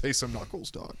 He's gonna taste some knuckles,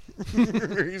 dog. He's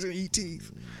gonna eat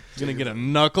teeth. He's gonna get a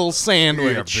knuckle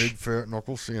sandwich. Yeah, big fat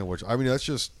knuckle sandwich. I mean, it's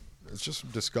just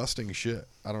disgusting shit.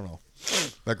 I don't know.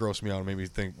 That grossed me out and made me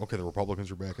think, okay, the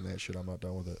Republicans are backing that shit. I'm not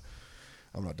down with it.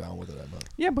 I'm not.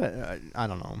 Yeah, but I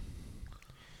don't know.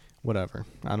 Whatever.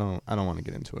 I don't want to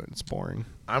get into it. It's boring.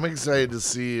 I'm excited to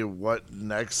see what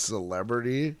next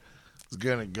celebrity is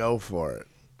gonna go for it.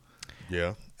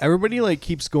 Yeah. Everybody like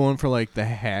keeps going for like the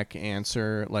hack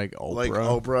answer, like Oprah. Like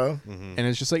Oprah. And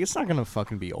it's just like it's not gonna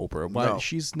fucking be Oprah. Why? No.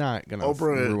 She's not gonna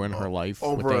Oprah ruin her life.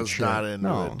 with that Oprah's shit. not into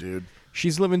No. it, dude.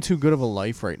 She's living too good of a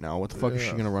life right now. What the fuck is she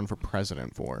Yeah. gonna run for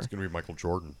president for? It's gonna be Michael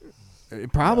Jordan.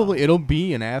 It'll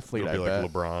be an athlete. It'll be I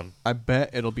like bet. LeBron. I bet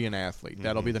it'll be an athlete.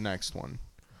 That'll be the next one.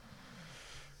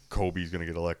 Kobe's gonna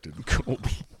get elected. Kobe.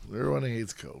 Everyone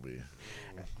hates Kobe.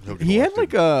 He'll get He had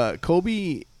elected. like a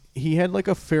Kobe. He had like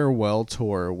a farewell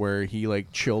tour where he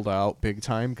like chilled out big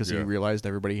time because he Yeah. realized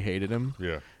everybody hated him.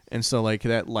 Yeah. And so like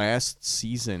that last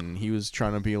season, he was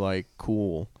trying to be like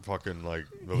cool. Fucking like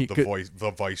He could-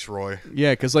 the viceroy.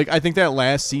 Yeah, because like I think that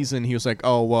last season he was like,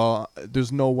 oh well,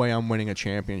 there's no way I'm winning a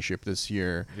championship this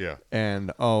year. Yeah.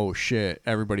 And oh shit,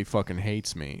 everybody fucking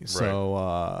hates me. So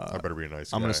I better be a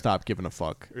nice guy. I'm gonna stop giving a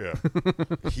fuck. Yeah.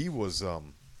 He was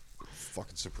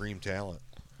fucking supreme talent.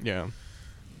 Yeah.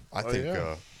 I think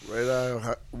yeah. Right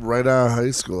out of high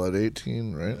school at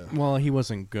 18, right? Well, he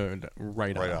wasn't good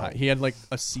right Right out. out. He had like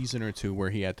a season or two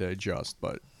where he had to adjust,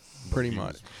 but pretty he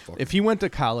much. was fucking- If he went to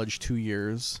college 2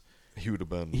 years, he would have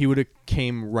been he would have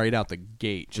came right out the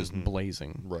gate just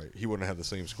blazing. right. He wouldn't have had the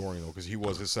same scoring though, because he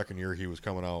was his second year. He was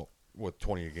coming out with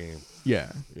 20 a game.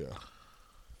 Yeah. Yeah.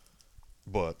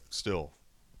 But still,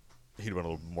 he'd have been a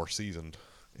little more seasoned,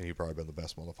 and he'd probably been the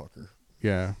best motherfucker,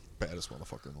 Yeah. baddest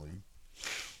motherfucker in the league.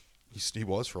 He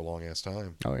was for a long ass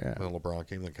time. Oh yeah. And then LeBron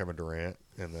came, then Kevin Durant,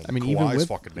 and then I mean, Kawhi's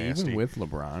fucking nasty. even with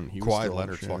LeBron, he was Kawhi still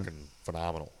Leonard's shit. fucking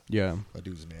phenomenal. Yeah. That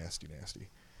dude's nasty.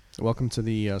 Welcome to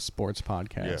the sports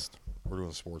podcast. Yeah, we're doing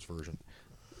the sports version.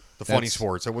 The funny That's-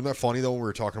 sports. Wasn't that funny though when we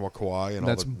were talking about Kawhi and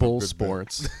That's all the bull good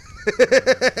sports.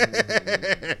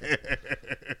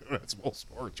 That's bull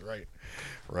sports, right?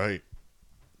 Right.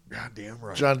 God damn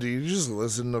right. John, do you just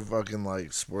listen to fucking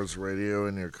like sports radio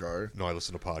in your car? No, I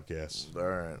listen to podcasts. All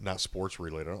right. Not sports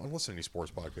related. I don't listen to any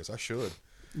sports podcasts. I should.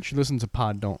 You should listen to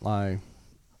Pod Don't Lie.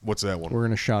 What's that one? We're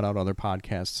gonna shout out other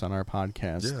podcasts on our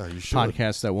podcast. Yeah, you should.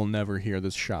 Podcasts that will never hear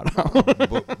this shout out.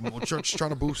 But we're just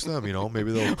trying to boost them, you know.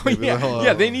 Maybe they'll. Maybe they'll,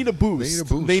 yeah, they need a boost.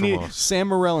 They need a boost from us. Sam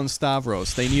Morril and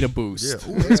Stavros. They need a Yeah, boost.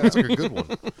 ooh, that sounds like a good one.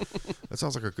 That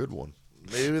sounds like a good one.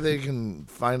 Maybe they can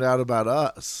find out about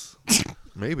us.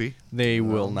 Maybe. They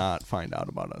will not find out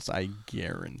about us. I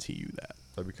guarantee you that.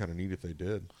 That'd be kind of neat if they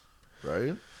did.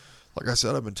 Right? Like I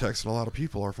said, I've been texting a lot of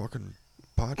people our fucking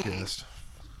podcast.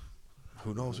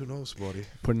 Who knows, buddy?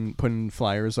 Putting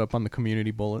flyers up on the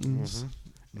community bulletins.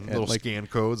 Little scan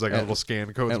codes. I got little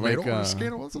scan codes. at made. like,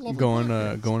 scan it. It's a lovely going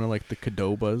podcast. to like the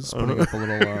Cadobas, putting up a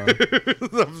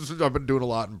little I've been doing a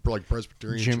lot in like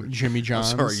Presbyterian church. Jimmy I'm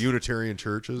John's. sorry, Unitarian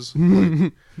churches.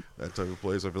 Like, that type of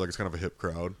place. I feel like it's kind of a hip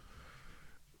crowd.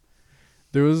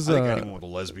 There was I think anyone with a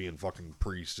lesbian fucking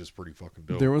priest is pretty fucking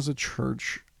dope. there was a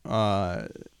church, not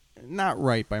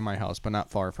right by my house, but not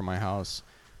far from my house.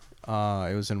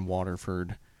 It was in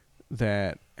Waterford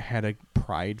that had a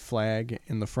pride flag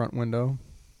in the front window.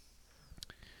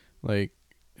 Like,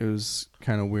 it was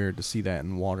kind of weird to see that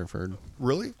in Waterford.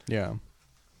 Really? Yeah.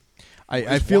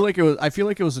 I feel like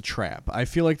it was a trap. I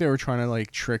feel like they were trying to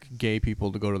like trick gay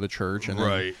people to go to the church and then,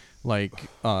 Right. like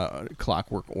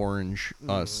Clockwork Orange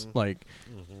us, like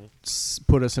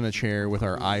put us in a chair with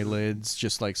our eyelids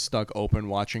just like stuck open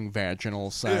watching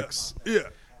vaginal sex. Yeah.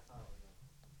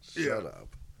 Shut up.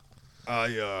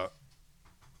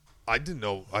 I didn't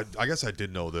know. I guess I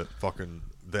did know that fucking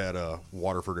that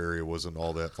Waterford area wasn't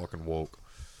all that fucking woke.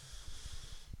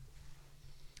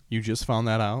 You just found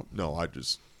that out? No, I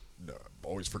just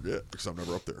always forget because I'm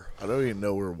never up there. I don't even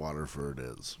know where Waterford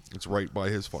is. It's right by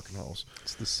his fucking house.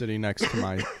 It's the city next to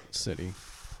my city.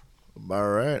 Am I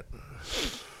right?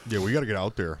 Yeah, we got to get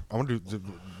out there. I'm gonna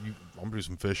do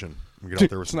some fishing. Get out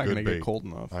there with It's some not good gonna bait. get cold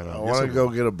enough. I know. I Yes, want it to go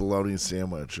will. get a bologna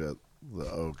sandwich at the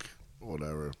Oak,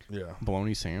 whatever. Yeah.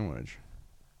 Bologna sandwich.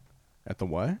 At the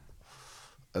what?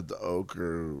 At the Oak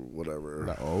or whatever.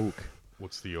 The Oak.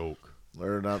 What's the oak?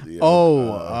 Or not the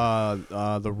Oh,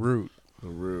 Oak. the Root. The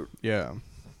Root. Yeah.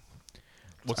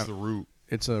 What's the root?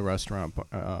 It's a restaurant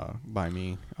by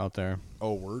me out there.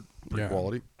 Oh, word. Pretty Yeah.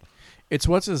 quality. It's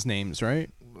what's his name's,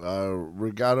 right?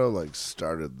 Regato like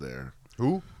started there.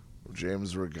 Who?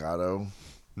 James Regato.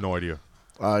 No idea.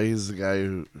 He's the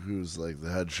guy who's like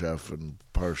the head chef and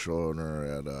partial owner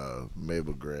at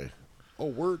Mabel Gray. Oh,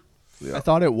 word. Yeah. I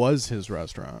thought it was his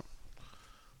restaurant.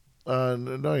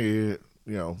 No, he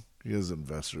has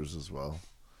investors as well.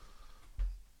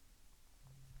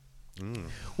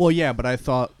 Well, yeah, but I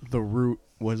thought the Root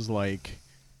was like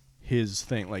his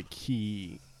thing. Like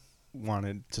he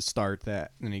wanted to start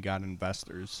that, and he got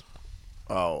investors.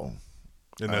 Oh,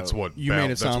 And that's what You made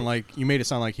it sound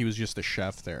like he was just a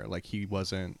chef there. Like he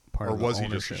wasn't part or of the was he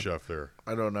ownership. just a chef there?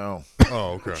 I don't know.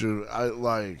 Oh, okay.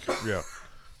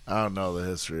 I don't know the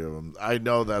history of him. I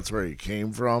know that's where he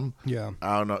came from. Yeah.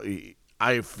 I don't know.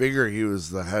 I figure he was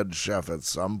the head chef at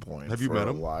some point. Have you for met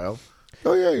a him? while.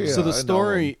 Oh yeah. So I know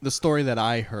him. the story that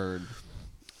I heard,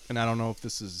 and I don't know if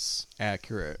this is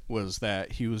accurate, was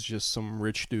that he was just some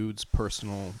rich dude's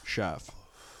personal chef.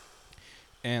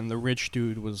 And the rich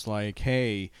dude was like,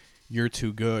 "Hey, you're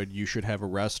too good. You should have a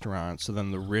restaurant." So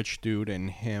then the rich dude and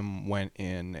him went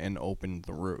in and opened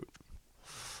the Root.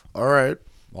 All right.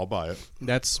 I'll buy it.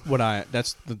 That's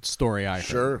the story I heard.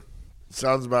 Sure.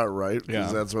 Sounds about right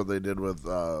because Yeah. that's what they did with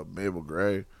Mabel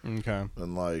Gray. Okay.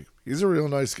 And like, he's a real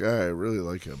nice guy. I really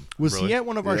like him. Was Really? he at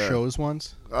one of our Yeah. shows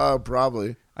once?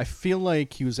 Probably. I feel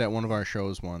like he was at one of our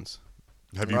shows once.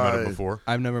 Have you met him before?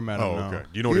 I've never met him. Oh, no. okay.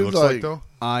 Do you know what he He's looks like like- though?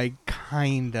 I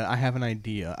have an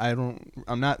idea.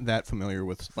 I'm not that familiar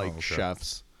with like okay.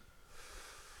 chefs.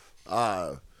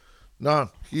 No,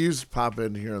 he used to pop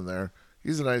in here and there.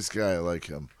 He's a nice guy. I like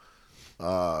him.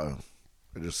 I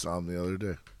just saw him the other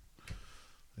day.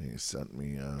 And he sent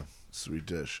me a sweet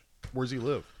dish. Where's he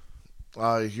live?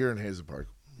 Here in Hazel Park.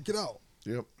 Get out.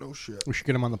 Yep, No shit. We should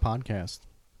get him on the podcast.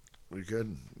 we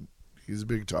could. He's a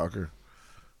big talker.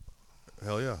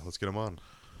 Hell yeah. Let's get him on.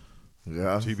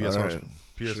 Yeah. TBS all house. right.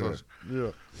 PS Sure. house.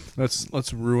 Yeah.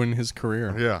 Let's ruin his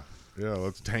career. Yeah. Yeah.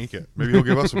 Let's tank it. Maybe he'll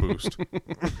give us a boost.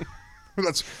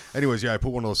 Anyways, yeah, I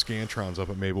put one of those Scantrons up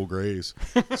at Mabel Gray's,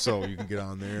 so you can get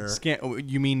on there.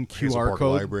 You mean Hazel QR Park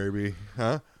code? Library,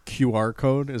 huh? QR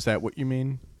code? Is that what you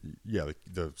mean? Yeah,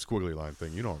 the squiggly line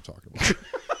thing. You know what I'm talking about.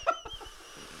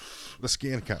 The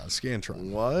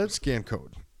Scantron. What? Scan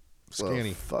code. Scanny.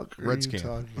 The fuck are Red you scan.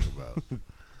 talking about?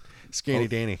 Scanny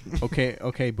Danny.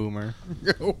 Okay, boomer.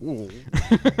 Oh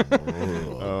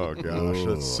gosh,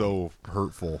 that's so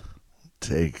hurtful.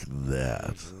 Take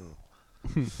that.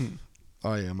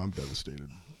 I'm devastated.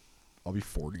 I'll be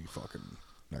 40 fucking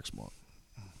next month.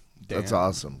 That's Damn.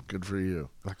 awesome. Good for you.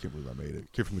 I can't believe I made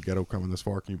it. Kid from the ghetto coming this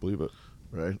far. Can you believe it?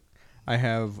 Right? I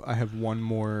have one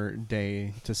more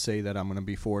day to say that I'm going to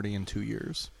be 40 in 2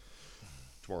 years.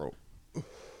 Tomorrow.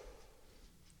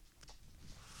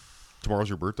 Tomorrow's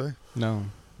your birthday? No,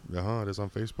 It is on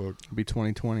Facebook. it'll be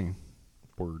 2020.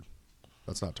 Word.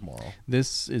 That's not tomorrow.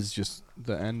 This is just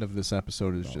the end of this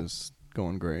episode is just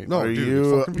going great. No, are dude,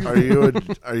 you it's fucking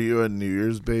are you a New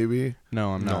Year's baby?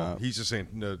 No, I'm No, not. he's just saying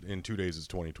in 2 days it's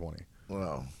 2020.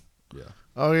 Well, Yeah.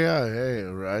 Oh yeah, hey,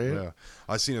 right? Yeah,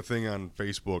 I seen a thing on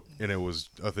Facebook, and it was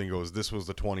a thing goes, "This was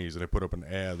the '20s," and they put up an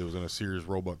ad that was in a Sears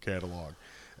Roebuck catalog,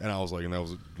 and I was like, and that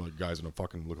was like guys in a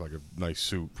fucking look like a nice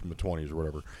suit from the '20s or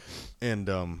whatever, and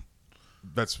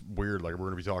that's weird. Like we're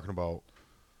gonna be talking about.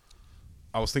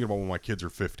 I was thinking about when my kids are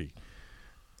 50,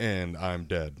 and I'm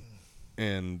dead,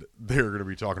 and they're gonna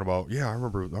be talking about. Yeah, I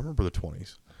remember the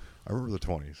 '20s. I remember the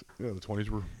 20s. Yeah, the 20s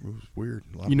it was weird.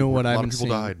 A lot You know of people, what a I've lot been of people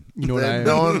seeing? died. You know what I?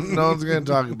 No one's going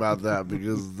to talk about that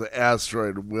because the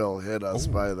asteroid will hit us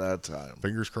by that time.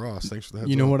 Fingers crossed. Thanks for that.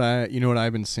 You know what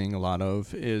I've been seeing a lot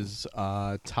of is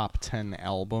top 10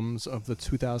 albums of the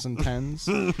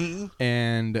 2010s,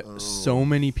 and so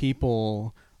many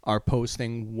people are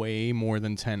posting way more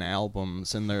than 10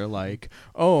 albums, and they're like,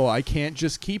 "Oh, I can't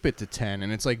just keep it to 10,"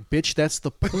 and it's like, bitch, that's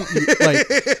the point.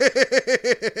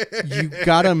 You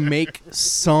gotta make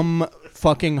some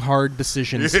fucking hard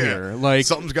decisions here. Like,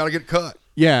 something's got to get cut.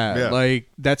 yeah, like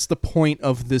that's the point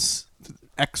of this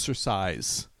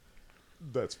exercise.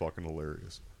 That's fucking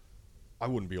hilarious. I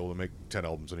wouldn't be able to make 10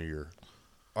 albums in a year.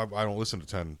 I don't listen to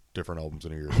 10 different albums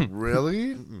in a year.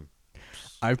 Really?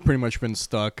 I've pretty much been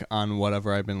stuck on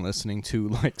whatever I've been listening to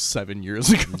like 7 years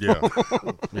ago.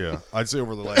 Yeah. I'd say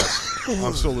over the last...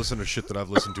 I'm still listening to shit that I've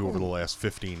listened to over the last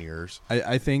 15 years.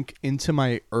 I think into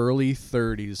my early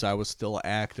 30s, I was still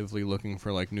actively looking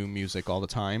for like new music all the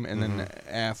time. And then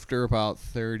after about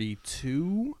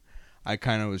 32, I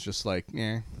kind of was just like,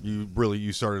 eh.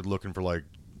 You started looking for like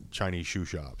Chinese shoe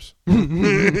shops.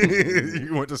 You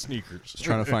went to sneakers. Just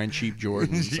trying to find cheap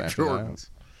Jordans Cheap after Jordans.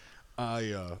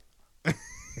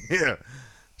 Yeah.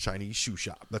 Chinese shoe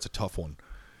shop. That's a tough one.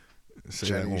 Say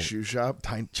that Chinese one. shoe shop?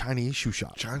 Chinese shoe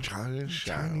shop. Chinese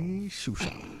shoe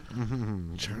shop.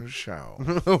 Chinese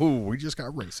show. Oh, we just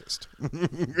got racist.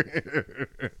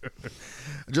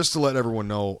 Just to let everyone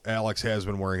know, Alex has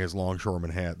been wearing his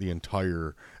longshoreman hat the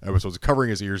entire episode. It's covering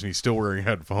his ears, and he's still wearing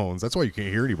headphones. That's why you can't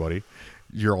hear anybody.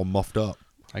 You're all muffed up.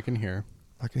 I can hear.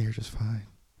 I can hear just fine.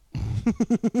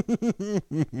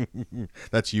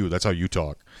 That's you. That's how you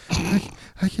talk.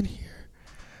 I can hear.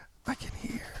 I can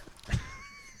hear.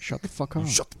 Shut the fuck up.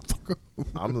 Shut the fuck up.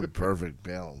 I'm the perfect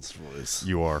balanced voice.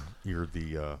 You are. You're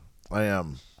the. I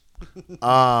am.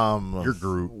 You're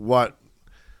Groot. What?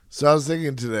 So I was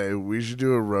thinking today we should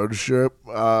do a road trip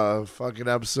fucking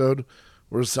episode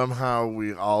where somehow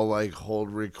we all like hold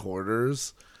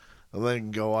recorders and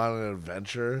then go on an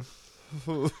adventure.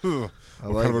 What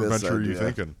kind of adventure are you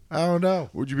thinking? I don't know.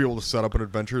 Would you be able to set up an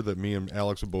adventure that me and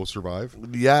Alex would both survive?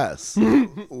 Yes.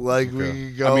 Like we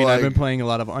could go. I mean, like, I've been playing a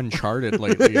lot of Uncharted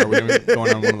lately. Are we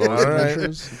going on one of those All right.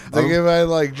 adventures? Think if I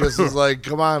like just was like,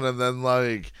 come on, and then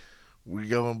like we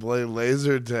go and play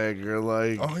laser tag or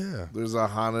like, Oh yeah. there's a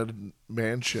haunted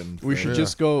mansion. We thing. should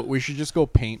just go. We should just go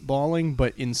paintballing,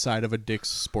 but inside of a Dick's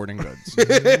Sporting Goods.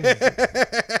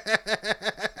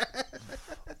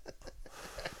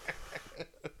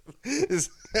 Is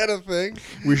that a thing?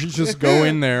 We should just go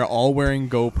in there all wearing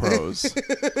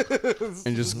GoPros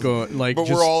and just go like. But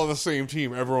just, we're all on the same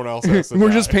team. Everyone else has to we're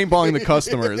die. just paintballing the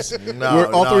customers.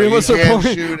 No, all three of you us are can't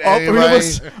pulling. shoot All three of anybody.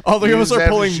 us. All three You of us just are have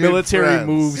to pulling shoot military friends.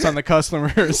 moves on the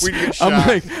customers. We get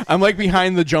I'm shot. like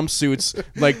behind the jumpsuits,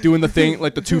 like doing the thing,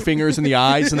 like the two fingers in the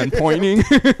eyes, and then pointing.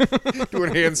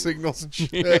 doing hand signals and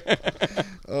shit.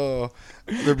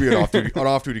 There'd be an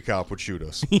off-duty cop would shoot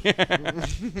us.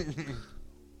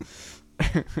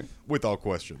 Without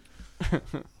question.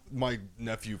 My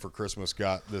nephew for Christmas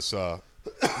got this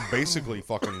basically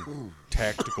fucking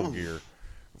tactical gear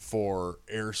for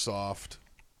airsoft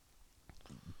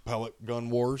pellet gun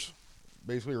wars,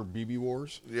 basically, or BB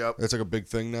wars. Yep. It's like a big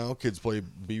thing now. Kids play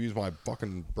BBs. My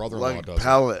fucking brother-in-law like does.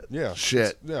 pellet. Yeah.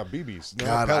 Shit. Yeah, BBs. No,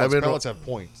 God, pellets. I've been- Pellets have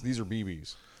points. These are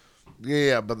BBs.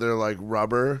 Yeah, but they're like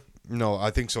rubber. No, I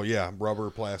think so. Yeah, rubber,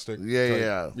 plastic.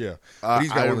 Yeah. yeah. But he's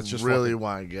got I one that's just really fucking-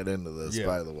 want to get into this. Yeah.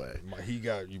 By the way, He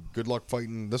got you. Good luck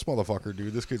fighting this motherfucker,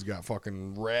 dude. This kid's got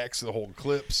fucking racks that hold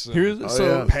clips, and Here's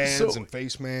yeah. pads so, and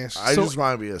face masks. I So- just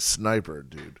want to be a sniper,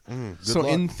 dude. Good so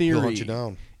luck. in He'll hunt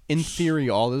theory, you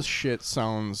down. all this shit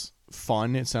sounds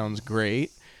fun. It sounds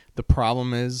great. The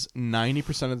problem is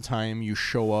 90% of the time you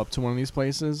show up to one of these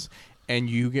places and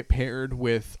you get paired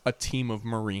with a team of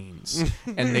Marines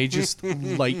and they just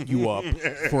light you up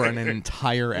for an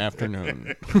entire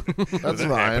afternoon. That's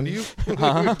fine.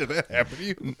 Did that happen to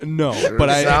you? No, Sure but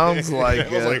I sounds like I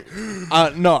was it.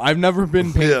 like, no, I've never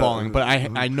been paintballing, but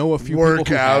I know a few people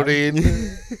who have.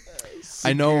 Workouting.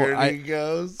 I know Security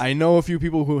goes. I know a few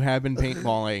people who have been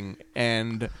paintballing,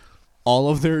 and all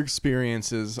of their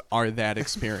experiences are that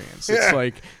experience. It's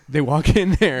like they walk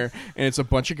in there and it's a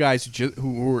bunch of guys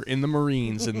who were in the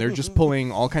Marines and they're just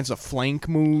pulling all kinds of flank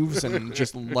moves and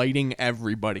just lighting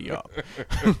everybody up.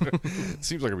 It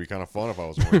seems like it'd be kind of fun if I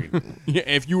was a Marine. Yeah,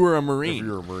 if you were a Marine. If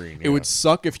you're a Marine, It would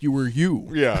suck if you were you.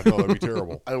 Yeah, no, that'd be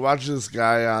terrible. I watch this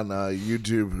guy on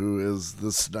YouTube who is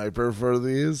the sniper for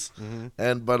these,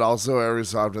 but also every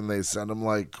so often they send him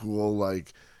like cool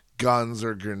like guns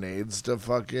or grenades to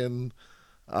fucking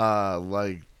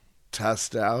like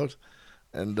test out,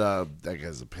 and that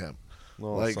guy's a pimp.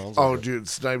 Well, Like, sounds oh, like it. dude,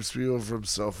 snipes people from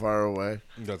so far away.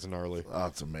 That's gnarly. Oh,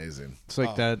 it's amazing. It's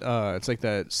like that. It's like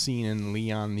that scene in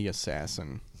Leon the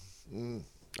Assassin,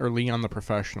 or Leon the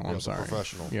Professional. Yeah, I'm The sorry.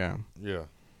 Professional. Yeah, Yeah.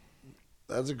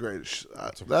 That's a great. a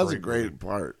That's a great great movie.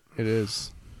 part. it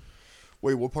is.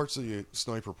 Wait, what part's the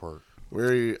sniper part?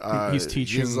 Where He's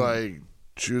teaching- He's like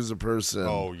choose a person.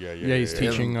 Oh yeah, yeah. Yeah, he's yeah.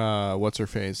 teaching what's her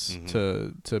face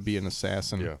to be an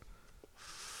assassin. Yeah.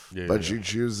 Yeah, but yeah, she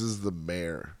chooses the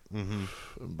mayor. Mm-hmm.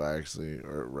 By actually,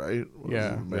 or right? Was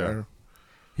Yeah. it the mayor.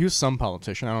 He was some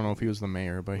politician. I don't know if he was the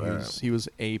mayor, but Right. he was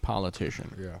a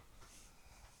politician. Yeah.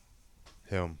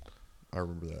 Him. I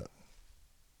remember that.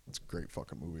 It's a great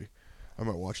fucking movie. I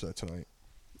might watch that tonight.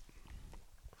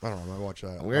 I don't know. I might watch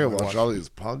that. I'm gonna watch all these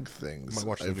punk things might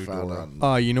watch I the new found Dora.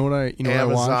 on You know what I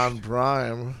Amazon watched?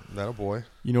 Prime. That a boy.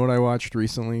 You know what I watched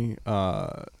recently?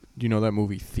 Do you know that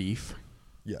movie Thief?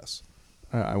 Yes.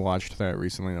 I watched that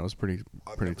recently. That was pretty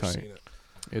I've pretty never tight. seen it.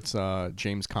 It's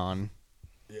James Caan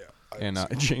Yeah. I and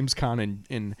haven't seen it. James Caan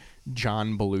and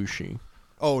John Belushi.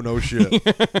 Oh no shit.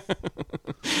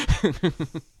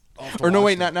 Or no,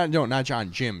 wait, not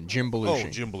John. Jim Belushi. Oh,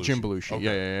 Jim Belushi. Jim Belushi. Okay.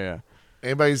 Yeah.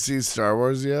 Anybody see Star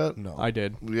Wars yet? No. I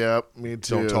did. Yep, me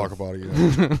too. Don't talk about it yet.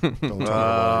 Don't talk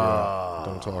about it yet.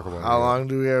 Don't talk about it. How yet. long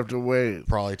do we have to wait?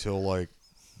 Probably till like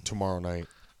tomorrow night.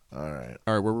 All right.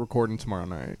 All right, we're recording tomorrow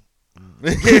night.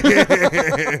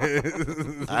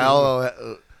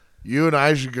 You and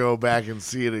I should go back and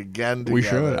see it again together. We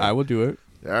should. I will do it.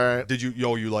 All right. Did you?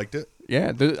 Yo, you liked it?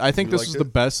 Yeah, I think You this liked is it? the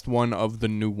best one of the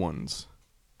new ones.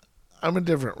 I'm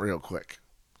indifferent real quick.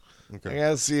 I Okay.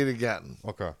 gotta see it again.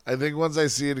 Okay. I think once I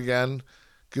see it again,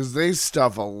 because they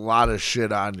stuff a lot of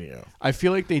shit on you. I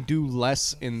feel like they do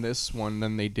less in this one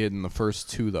than they did in the first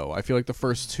two, though. I feel like the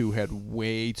first two had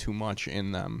way too much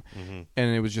in them,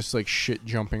 and it was just like shit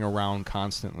jumping around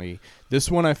constantly.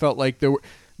 This one, I felt like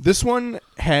This one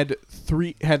had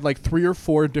like 3 or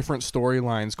 4 different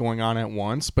storylines going on at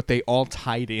once, but they all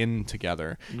tied in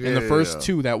together. In the first Yeah.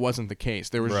 two, that wasn't the case.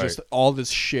 There was Right. just all this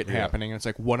shit happening, and it's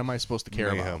like, what am I supposed to care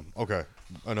about? Mayhem. Okay.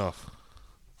 Enough.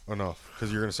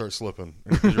 Because you're gonna start slipping.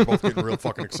 Because you're both getting real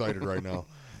fucking excited right now,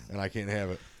 and I can't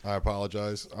have it. I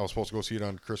apologize. I was supposed to go see it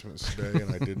on Christmas Day,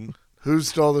 and I didn't. Who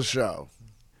stole the show?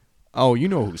 Oh, you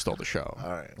know who stole the show. All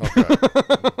right.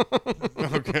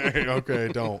 Okay.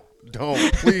 Don't.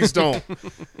 Please don't.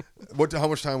 How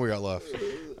much time we got left?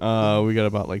 We got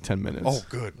about like 10 minutes. Oh,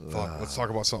 good. Fuck. Let's talk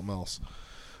about something else.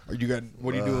 What are you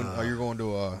doing? Are you going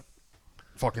to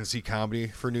fucking see comedy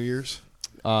for New Year's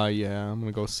Yeah, I'm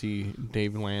gonna go see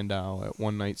Dave Landau at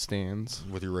One Night Stands.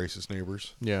 with your racist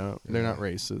neighbors? Yeah, they're not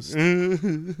racist.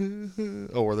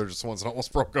 Oh, or they're just the ones that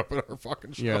almost broke up at our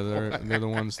fucking show. Yeah, they're the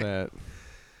ones that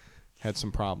had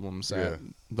some problems at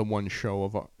the one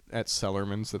show at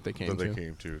Sellerman's that they came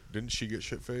to. Didn't she get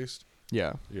shit faced?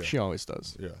 Yeah, Yeah. she always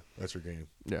does. Yeah, that's her game.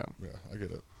 Yeah, Yeah, I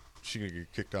get it. She gonna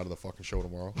get kicked out of the fucking show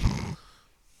tomorrow.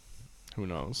 who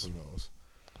knows? Who knows?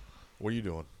 What are you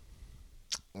doing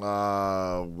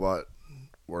What?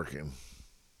 Working.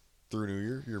 through New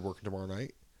Year? You're working tomorrow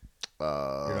night. You're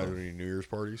Uh, not doing any New Year's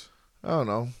parties. I don't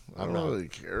know. I I'm don't not. really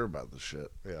care about the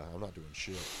shit. Yeah, I'm not doing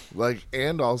shit. Like,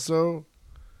 and also,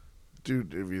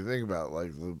 dude, if you think about it,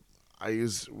 like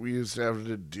we used to have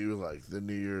to do like the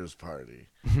New Year's party,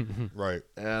 Right.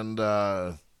 and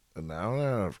now I don't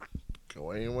have to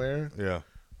go anywhere. Yeah.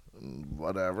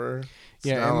 Whatever. It's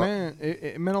Yeah, not-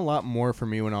 it meant a lot more for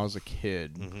me when I was a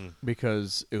kid Mm-hmm.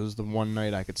 because it was the one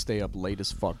night I could stay up late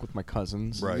as fuck with my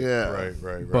cousins. Right. Yeah.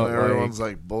 Right. But, and everyone's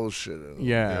like bullshitting.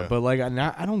 Yeah, Yeah. but like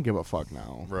I don't give a fuck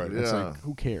now. Right. It's Yeah. like,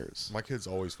 who cares? My kids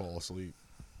always fall asleep,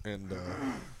 and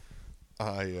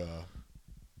I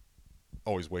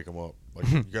always wake them up. Like,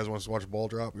 you guys want us to watch a ball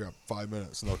drop? We got 5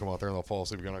 minutes, and they'll come out there and they'll fall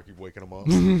asleep. You're gonna keep waking them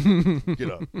up. Get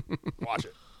up, watch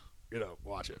it. Get up,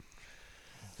 watch it.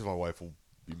 Because my wife will.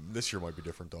 This year might be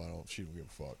different though. She don't give a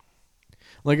fuck.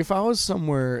 Like if I was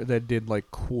somewhere that did like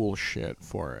cool shit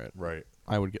for it, Right.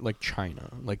 I would get like China.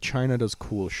 Like China does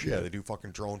cool shit. Yeah, they do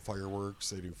fucking drone fireworks.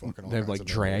 They do fucking. All They have kinds like of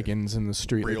dragons in the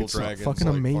street. Real Like, it's dragons, fucking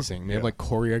like, amazing. fucking- They have yeah. like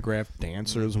choreographed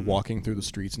dancers walking through the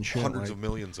streets and shit. hundreds like, of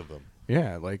millions of them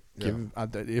Yeah, like Yeah.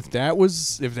 if that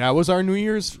was our New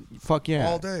Year's, fuck yeah,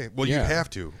 all day. Well, Yeah. you have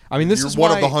to. I mean, this You're is one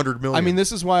why, of the 100 million. I mean,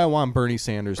 this is why I want Bernie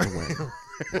Sanders to win.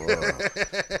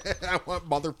 I want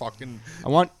motherfucking. I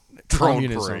want Drone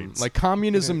communism. parades. Like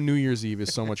communism, New Year's Eve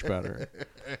is so much better.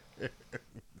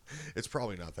 It's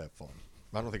probably not that fun.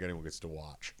 I don't think anyone gets to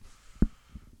watch.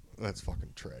 That's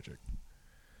fucking tragic,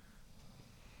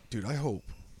 dude. I hope.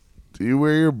 Do you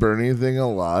wear your Bernie thing a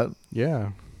lot?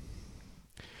 Yeah,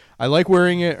 I like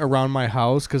wearing it around my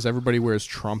house because everybody wears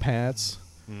Trump hats,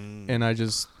 and I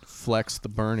just flex the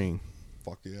Bernie.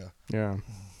 Fuck yeah. Yeah,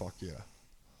 Fuck yeah.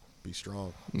 Be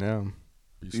strong. yeah.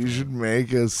 Be strong. You should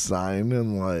make a sign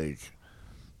and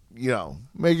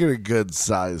make it a good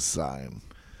size sign,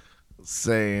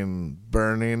 saying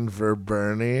 "burning for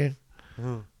Bernie"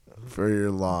 for your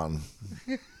lawn.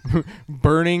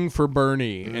 Burning for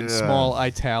Bernie in Yeah. small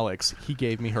italics. He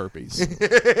gave me herpes.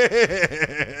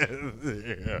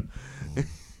 yeah.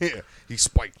 Yeah. He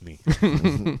spiked me.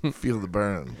 Feel the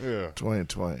burn. Yeah.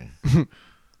 2020.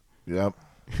 Yep.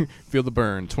 Feel the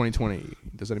burn. 2020.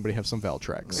 Does anybody have some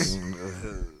Valtrex?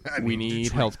 We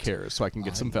need health care so I can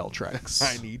get some Valtrex.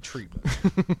 I need treatment.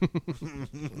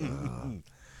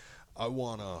 I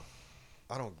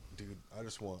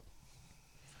just want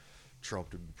Trump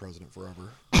to be president forever.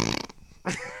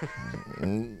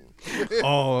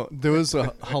 Oh, there was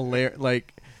a hilarious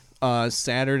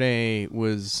Saturday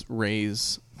was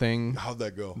Ray's thing, How'd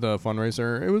that go? the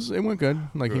fundraiser. It went good.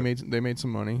 Like Good. they made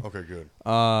some money. Okay, good.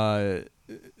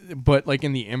 But like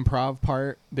in the improv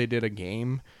part, they did a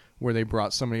game where they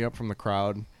brought somebody up from the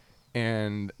crowd,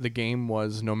 and the game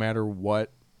was no matter what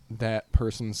that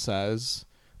person says,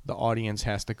 the audience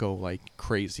has to go like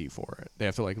crazy for it. They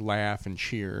have to like laugh and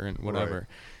cheer and whatever. Right.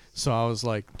 So I was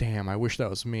like, damn, I wish that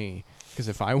was me. Because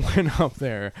if I went up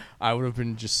there, I would have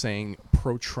been just saying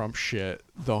pro-Trump shit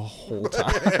the whole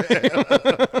time.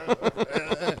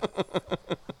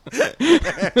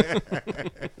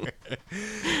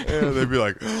 Yeah, they'd be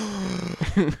like, they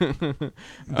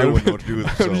wouldn't know what to do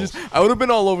with themselves. I would have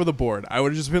been all over the board. I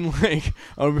would have just been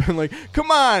like, come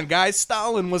on, guys,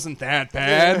 Stalin wasn't that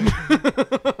bad.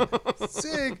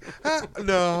 Sig.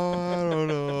 No, I don't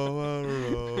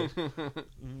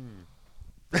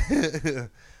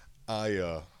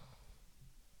know.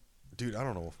 Dude, I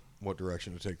don't know what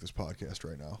direction to take this podcast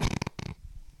right now.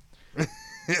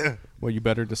 Well, you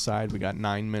better decide. We got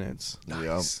 9 minutes.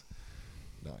 Nice.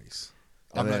 Nice.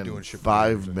 And I'm not in doing shit.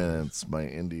 5 minutes, my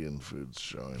Indian food's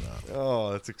showing up.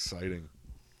 Oh, that's exciting.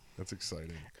 That's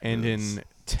exciting. And in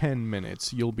 10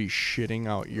 minutes, you'll be shitting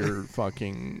out your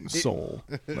fucking soul.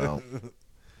 No.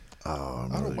 Oh,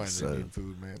 I'm I don't really mind excited. Indian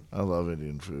food, man. I love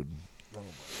Indian food.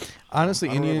 Honestly,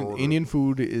 I don't ever order Indian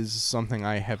food is something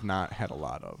I have not had a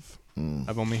lot of.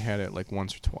 I've only had it like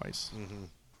once or twice. Mm-hmm.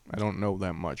 I don't know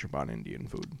that much about Indian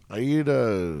food. I eat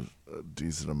a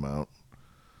decent amount.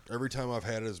 Every time I've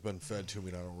had it, it's been fed to me,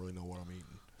 and I don't really know what I'm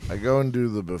eating. I go and do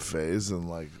the buffets, and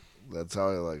that's how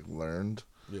I learned.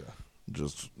 Yeah.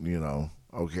 Just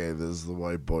okay, this is the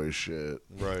white boy shit.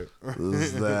 Right.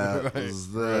 This is that. Right, This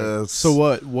is this. So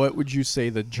what would you say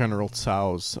the general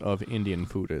tsows of Indian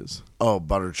food is? Oh,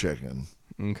 butter chicken.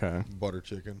 Okay. Butter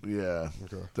chicken. Yeah.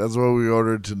 Okay. That's what we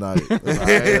ordered tonight.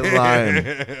 I ain't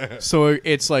lying. So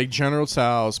it's like General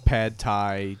Tso's, pad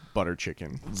thai, butter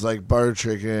chicken. It's like butter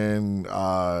chicken,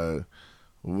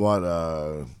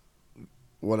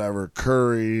 whatever,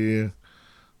 curry,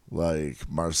 like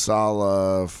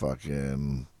marsala,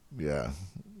 fucking, yeah.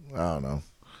 I don't know.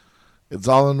 It's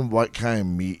all in what kind of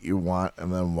meat you want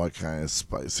and then what kind of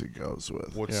spice it goes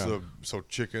with. What's Yeah. so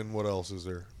chicken? What else is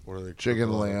there? What are they? Chicken,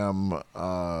 cooking lamb,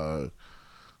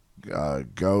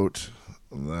 goat,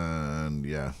 and then,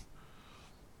 yeah.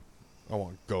 I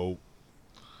want goat.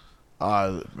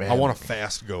 Man, I want a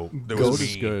fast goat. That Goat was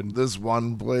is mean. good. This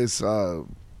one place,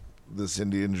 this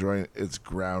Indian joint, it's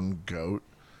ground goat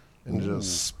and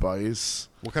just spice.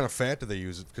 What kind of fat do they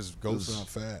use? Because goat's This- not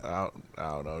fat. I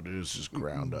don't know, dude. It's just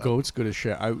ground up. Goat's good as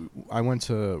shit. I went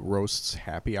to Roast's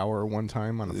Happy Hour one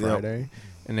time on a Yep. Friday,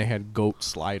 and they had goat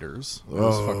sliders. It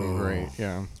was fucking great.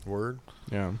 Yeah, Word.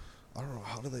 yeah. I don't know.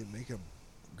 How do they make them?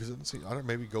 Because it doesn't seem. I don't.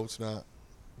 Maybe goat's not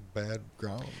bad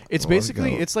ground. It's Oh,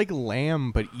 basically goat. it's like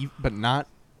lamb, but not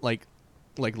like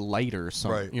lighter. Or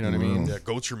something. Right. You know what I mean? Yeah,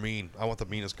 goats are mean. I want the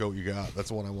meanest goat you got. That's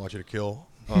the one I want you to kill.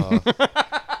 I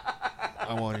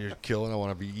want you to kill it. I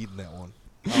want to be eating that one.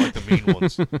 I like the mean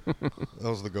ones.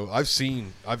 Those are the goat.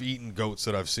 I've eaten goats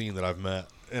that I've seen that I've met,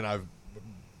 and I've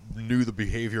knew the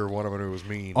behavior of one of them. It was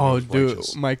mean. Oh, it was dude,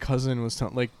 righteous. my cousin was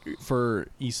telling, like, for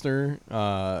Easter,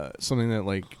 something that,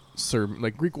 like,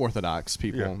 like Greek Orthodox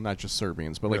people, Yeah. not just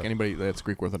Serbians, but, like, Yeah. anybody that's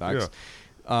Greek Orthodox,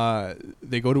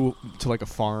 they go to like, a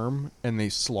farm, and they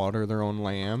slaughter their own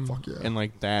lamb. Fuck yeah. And,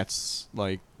 like, that's,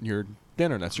 like, your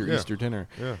dinner. That's your Yeah. Easter dinner.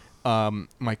 Yeah.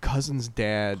 My cousin's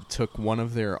dad took one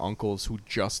of their uncles who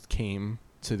just came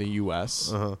to the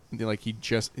U.S. Uh-huh.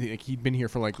 He'd been here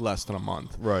for, like, less than a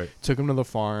month. Right. Took him to the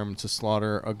farm to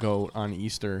slaughter a goat on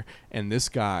Easter, and this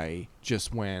guy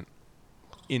just went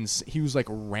he was like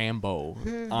Rambo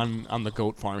on the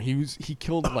goat farm. He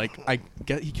killed like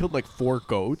he killed like 4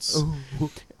 goats.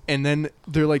 And then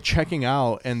they're like checking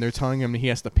out, and they're telling him he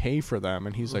has to pay for them,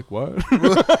 and he's like, "What?"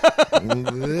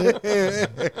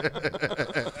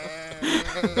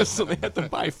 So they had to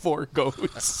buy 4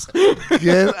 goats.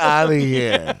 Get out of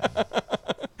here.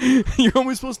 You're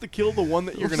only supposed to kill the one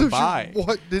that you're going to buy.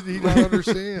 What did he not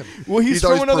understand? Well, he's He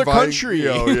thought from another providing- country.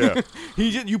 Oh, yeah.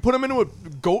 You put him into a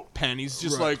goat pen. He's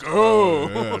just like, oh,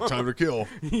 Yeah, time to kill.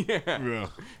 yeah. Yeah.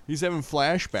 He's having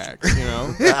flashbacks, you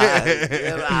know.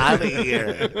 Get out of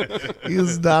here.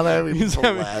 He's not having he's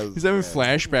having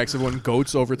flashbacks of when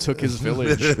goats overtook his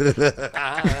village.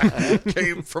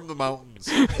 Came from the mountains.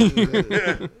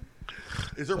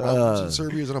 Is there mountains in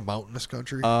Serbia? Is it a mountainous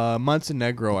country?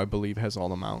 Montenegro, I believe, has all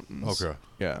the mountains. Okay.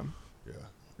 Yeah. Yeah.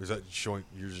 Is that showing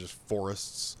you're just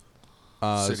forests?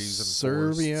 Cities and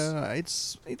Serbia,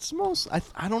 it's most.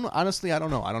 I don't know. Honestly, I don't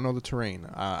know. I don't know the terrain.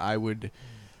 I would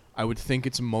think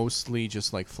it's mostly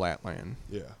just like flatland.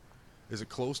 Yeah. Is it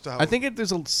close to how I think there's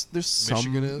some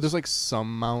Michigan is? there's like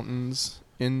some mountains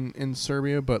in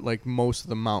Serbia, but like most of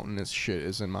the mountainous shit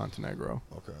is in Montenegro.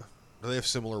 Okay. Do they have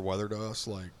similar weather to us,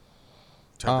 like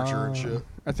temperature and shit?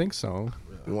 I think so.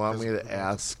 You want me to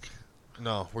ask?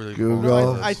 No, where they Google. No,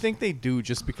 Well, I think they do,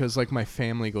 just because like my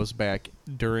family goes back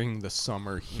during the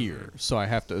summer here, so I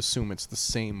have to assume it's the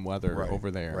same weather over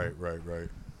there.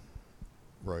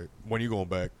 Right. When are you going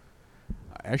back?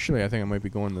 Actually, I think I might be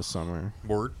going this summer.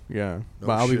 Word? Yeah, No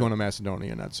but I'll be shit. going to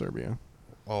Macedonia, not Serbia,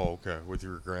 Oh, okay. With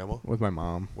your grandma? with my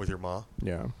mom. With your ma?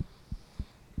 Yeah,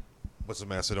 What's the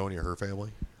Macedonia? Her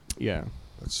family? yeah.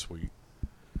 That's sweet.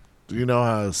 Do you know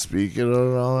how to speak it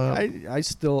and all that? I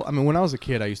still, I mean, when I was a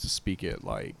kid, I used to speak it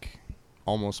like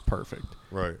almost perfect.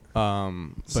 Right. But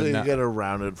so you now- get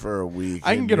around it for a week.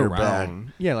 I can and get you're around.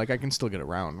 back. Yeah, like I can still get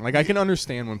around. Like I can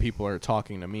understand when people are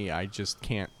talking to me. I just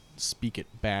can't speak it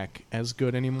back as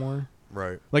good anymore.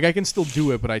 Right. Like I can still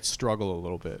do it, but I struggle a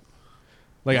little bit.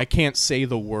 Like I can't say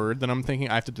the word that I'm thinking.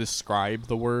 I have to describe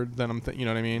the word that I'm you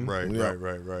know what I mean? Right, Yeah.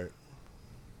 right.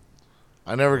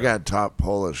 I never got taught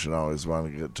Polish and I always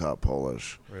wanted to get taught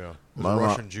Polish. Yeah. As My a ma-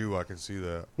 Russian Jew, I can see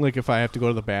that. Like if I have to go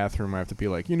to the bathroom, I have to be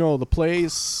like, the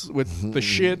place with the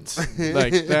shit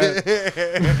like that.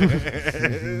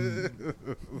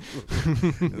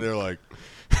 And they're like,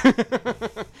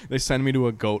 They send me to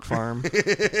a goat farm.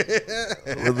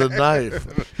 With a knife.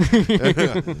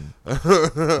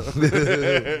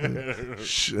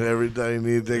 Every time you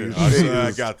need to take a shit.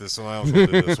 I got this one. I also did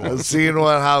this one. I've seen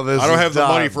how this I don't is have the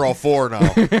money done. for all 4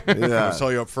 now. Yeah. I'll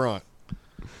tell you up front.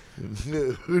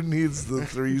 Who needs the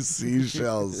 3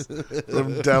 seashells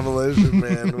from Demolition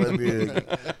Man when you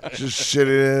just shit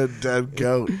in a dead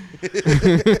goat?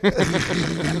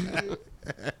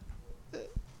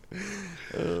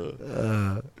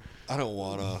 I don't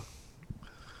want to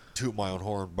toot my own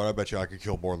horn, but I bet you I could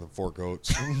kill more than 4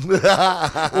 goats.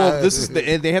 Well, this is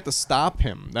they had to stop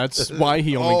him. That's why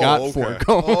he only got 4 goats.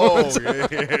 Oh,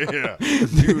 yeah.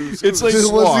 It's like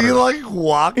Was he like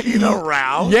walking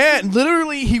around? Yeah,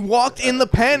 literally, he walked in the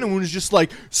pen and was just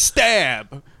like,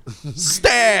 stab. He was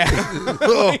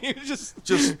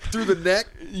just through the neck.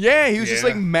 yeah, he was just Yeah.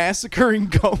 like massacring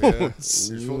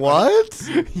goats. What?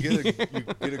 You get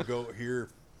a goat here,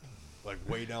 like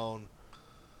way down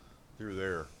through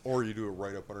there, or you do it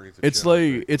right up underneath the It's chin. like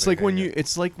They it's like when hang you it.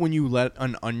 it's like when you let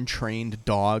an untrained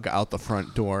dog out the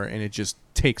front door and it just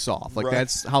takes off. Like Right.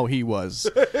 that's how he was.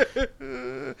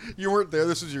 You weren't there.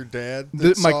 This is your dad.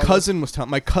 My cousin was telling.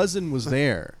 My cousin was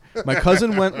there. My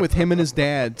cousin went with him and his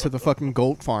dad to the fucking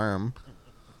goat farm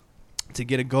to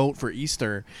get a goat for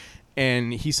Easter,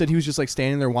 and he said he was just like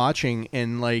standing there watching,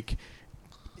 and like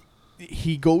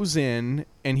he goes in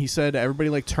and he said everybody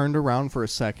like turned around for a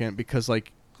second because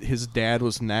like his dad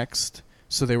was next,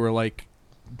 so they were like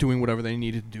doing whatever they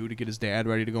needed to do to get his dad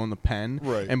ready to go in the pen.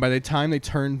 Right. And by the time they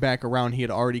turned back around, he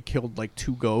had already killed like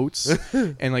 2 goats,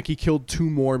 and like he killed 2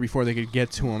 more before they could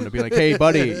get to him to be like, "Hey,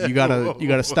 buddy, you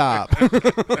gotta stop." Pump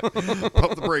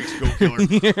the brakes, go killer.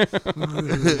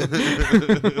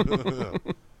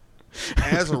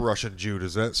 As a Russian Jew.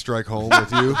 Does that strike home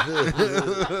with you?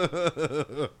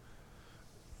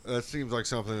 That seems like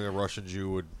something a Russian Jew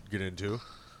would get into.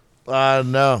 No.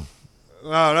 No,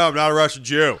 I'm not a Russian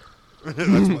Jew.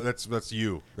 that's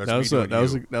you. That's That was me a, doing that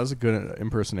was you. that was a good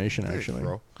impersonation, Thanks, actually.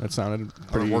 bro. That sounded I've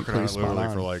pretty, been working on pretty it spot literally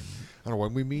on. for like, I don't know,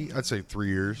 when we meet, I'd say 3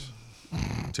 years.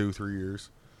 2-3 years.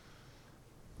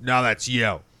 Now that's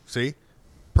you. See?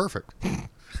 Perfect. I'm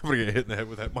going to get hit in the head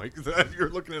with that mic. You're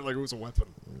looking at it like it was a weapon.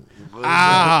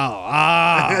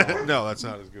 Ow! No, that's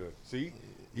not as good. See?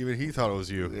 Even he thought it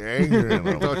was you. The anger in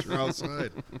I him. thought you were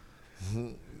outside.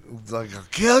 It's like, I'll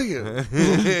kill you.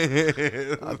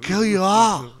 I'll kill you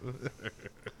all.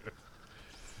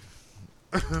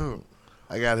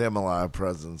 I got him a lot of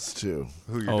presents, too.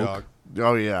 Who, your Oak. dog?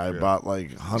 Oh, yeah. I Yeah. bought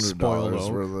like Spoiled $100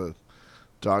 Oak. worth of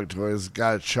dog toys.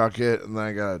 Got a Chuck It, and then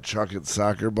I got a Chuck It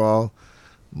soccer ball.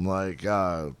 And like,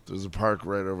 there's a park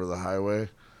right over the highway.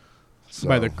 So,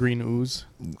 By the green ooze.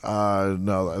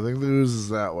 no, I think the ooze is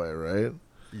that way, right?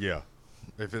 Yeah.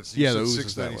 If it's Yeah, you the said ooze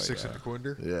is that way, 696 yeah. in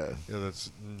Dequinder? Yeah. Yeah,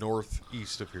 that's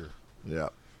northeast of here. Yeah.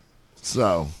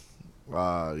 So,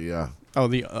 yeah. Oh,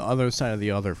 the other side of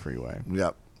the other freeway.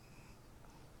 Yep.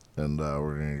 And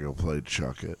we're going to go play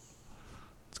Chuck It.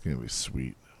 It's going to be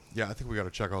sweet. Yeah, I think we got to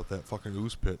check out that fucking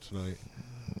ooze pit tonight.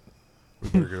 We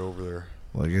better get over there.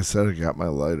 Like I said, I got my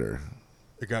lighter.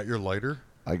 You got your lighter?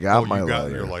 I got oh, my you got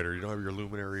lighter. your lighter. You don't have your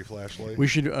luminary flashlight? We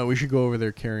should go over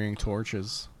there carrying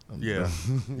torches. Yeah.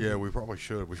 Yeah, we probably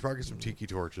should. We should probably get some tiki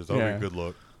torches. That would be Yeah. a good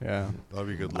look. Yeah. That would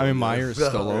be a good look. I mean, Meyer's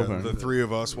still Yeah, open. The three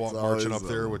of us walk It's marching always up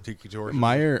there open. with tiki torches.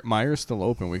 Meyer's still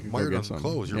open. We could Meyer go get doesn't some.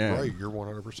 close. You're yeah. right. You're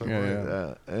 100% Yeah, right.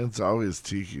 yeah. Yeah, and it's always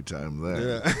tiki time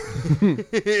there. Yeah.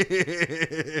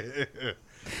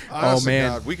 Honest to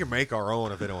man. God, we can make our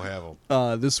own if they don't have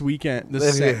them. This weekend, They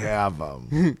this have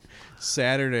them.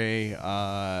 Saturday, they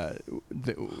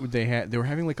were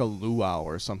having like a luau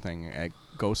or something at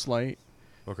Ghostlight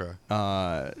Okay.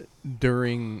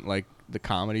 during like the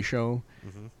comedy show,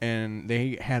 Mm-hmm. and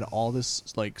they had all this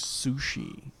like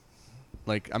sushi.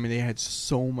 Like, I mean, they had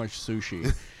so much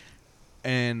sushi.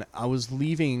 And I was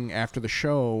leaving after the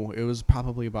show. It was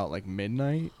probably about like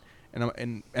midnight.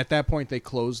 And at that point, they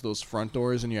closed those front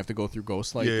doors, and you have to go through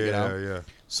Ghostlight to get out. Yeah.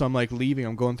 So I'm like leaving.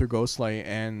 I'm going through Ghostlight,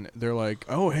 and they're like,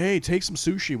 "Oh, hey, take some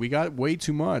sushi. We got way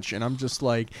too much." And I'm just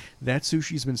like, "That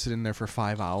sushi's been sitting there for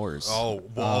 5 hours. Oh,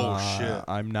 shit.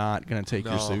 I'm not gonna take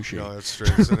your sushi." No, that's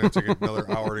straight. It's going to take another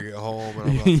hour to get home, and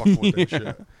I'm not fucking with that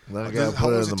shit. Then I gotta How put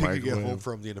long it does in it the take to get home microwave.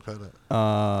 from the Independent?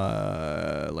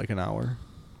 Like an hour.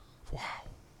 Wow.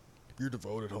 You're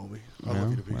devoted, homie. I Yeah, love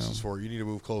you to pieces well. for it. You need to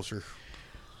move closer.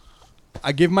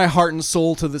 I give my heart and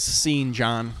soul to this scene,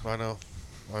 John. I know.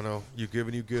 You give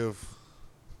and you give.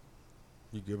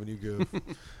 You give and you give.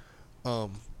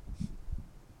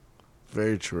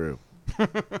 Very true.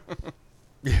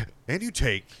 Yeah. And you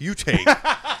take. You take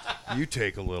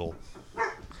a little.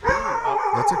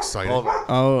 That's exciting.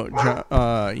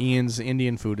 Oh, Ian's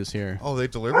Indian food is here. Oh, they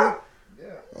deliver?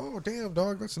 Yeah. Oh, damn,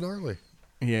 dog. That's gnarly.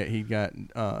 Yeah, he got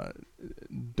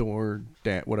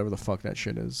DoorDash, whatever the fuck that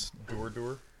shit is.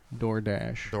 DoorDash.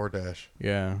 DoorDash.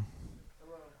 Yeah.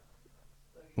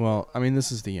 Well, I mean,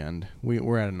 this is the end.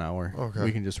 We're at an hour. Okay.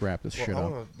 We can just wrap this shit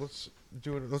up. Let's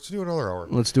do another hour.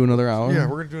 Let's do another hour. Yeah,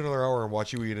 we're gonna do another hour and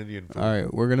watch you eat Indian food All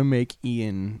right, we're gonna make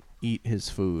Ian eat his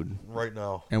food, right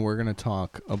now. and we're gonna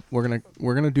talk. We're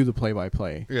gonna do the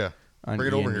play-by-play Yeah. on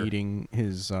Bring it Ian over here. eating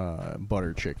his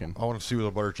butter chicken. I want to see what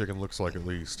a butter chicken looks like at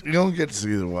least. You don't get to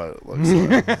see what it looks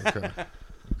like. Okay.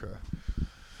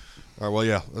 All right. Well,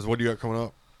 yeah. What do you got coming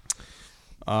up?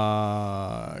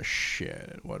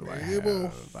 Shit. What do I Yeah, boo.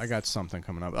 have? I got something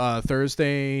coming up.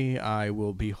 Thursday, I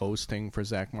will be hosting for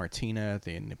Zach Martina at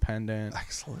the Independent.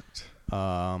 Excellent.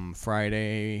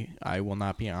 Friday, I will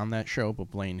not be on that show, but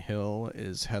Blaine Hill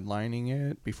is headlining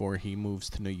it before he moves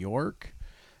to New York.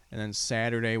 And then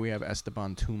Saturday, we have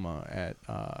Esteban Tuma at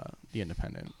the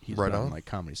Independent. He's Right done on. like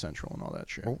Comedy Central and all that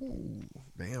shit. Oh,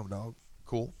 damn, dog.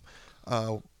 Cool.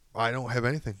 I don't have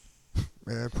anything.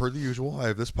 Per the usual, I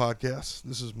have this podcast.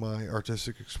 This is my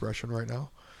artistic expression right now.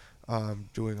 I'm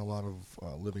doing a lot of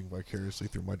living vicariously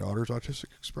through my daughter's autistic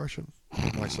expression,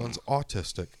 my son's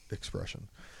autistic expression.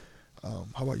 How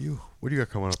about you? What do you got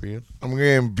coming up, Ian? I'm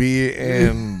going to be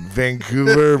in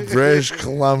Vancouver, British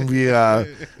Columbia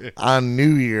on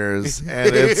New Year's,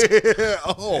 and it's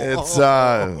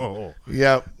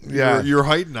yep, yeah. You're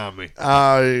hiding on me.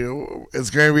 It's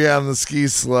going to be on the ski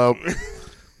slope.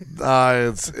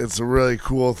 It's a really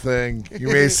cool thing. You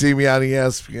may see me on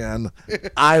ESPN.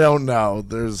 I don't know.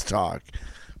 There's talk,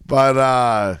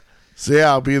 but so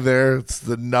yeah, I'll be there. It's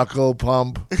the Knuckle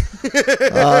Pump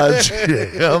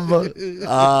gym.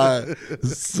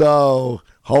 So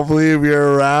hopefully, if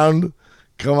you're around,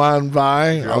 come on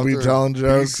by. You're I'll out be there. telling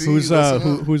jokes.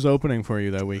 BC. Who's opening for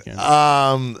you that weekend?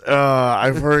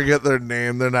 I forget their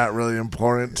name. They're not really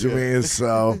important to me.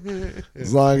 So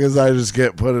as long as I just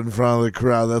get put in front of the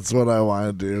crowd, that's what I want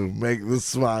to do. Make the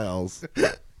smiles.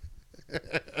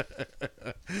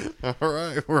 All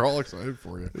right, we're all excited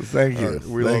for you. Thank you. All right,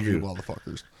 we Thank love you, you.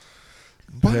 motherfuckers.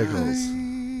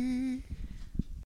 Pickles.